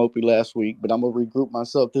Dapo. He smoked me last week, but I'm gonna regroup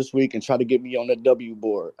myself this week and try to get me on the W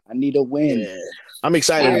board. I need a win. Yeah. I'm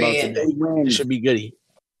excited about today. It should be goody.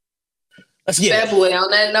 Let's get Bad boy.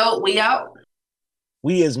 On that note, we out.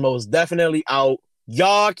 We is most definitely out.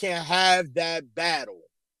 Y'all can have that battle.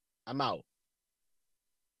 I'm out.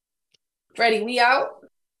 Freddie, we out.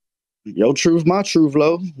 Your truth, my truth,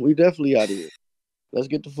 Lo. We definitely out of here. Let's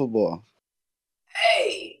get to football.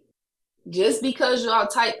 Hey, just because y'all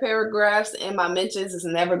type paragraphs in my mentions is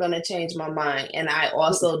never going to change my mind. And I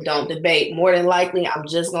also don't debate. More than likely, I'm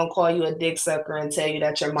just going to call you a dick sucker and tell you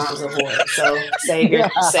that your mom's a whore. So save your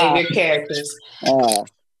characters.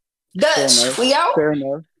 Dutch, we out? Fair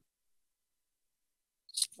enough.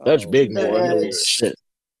 Dutch big, man. Shit.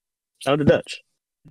 Shout out to Dutch.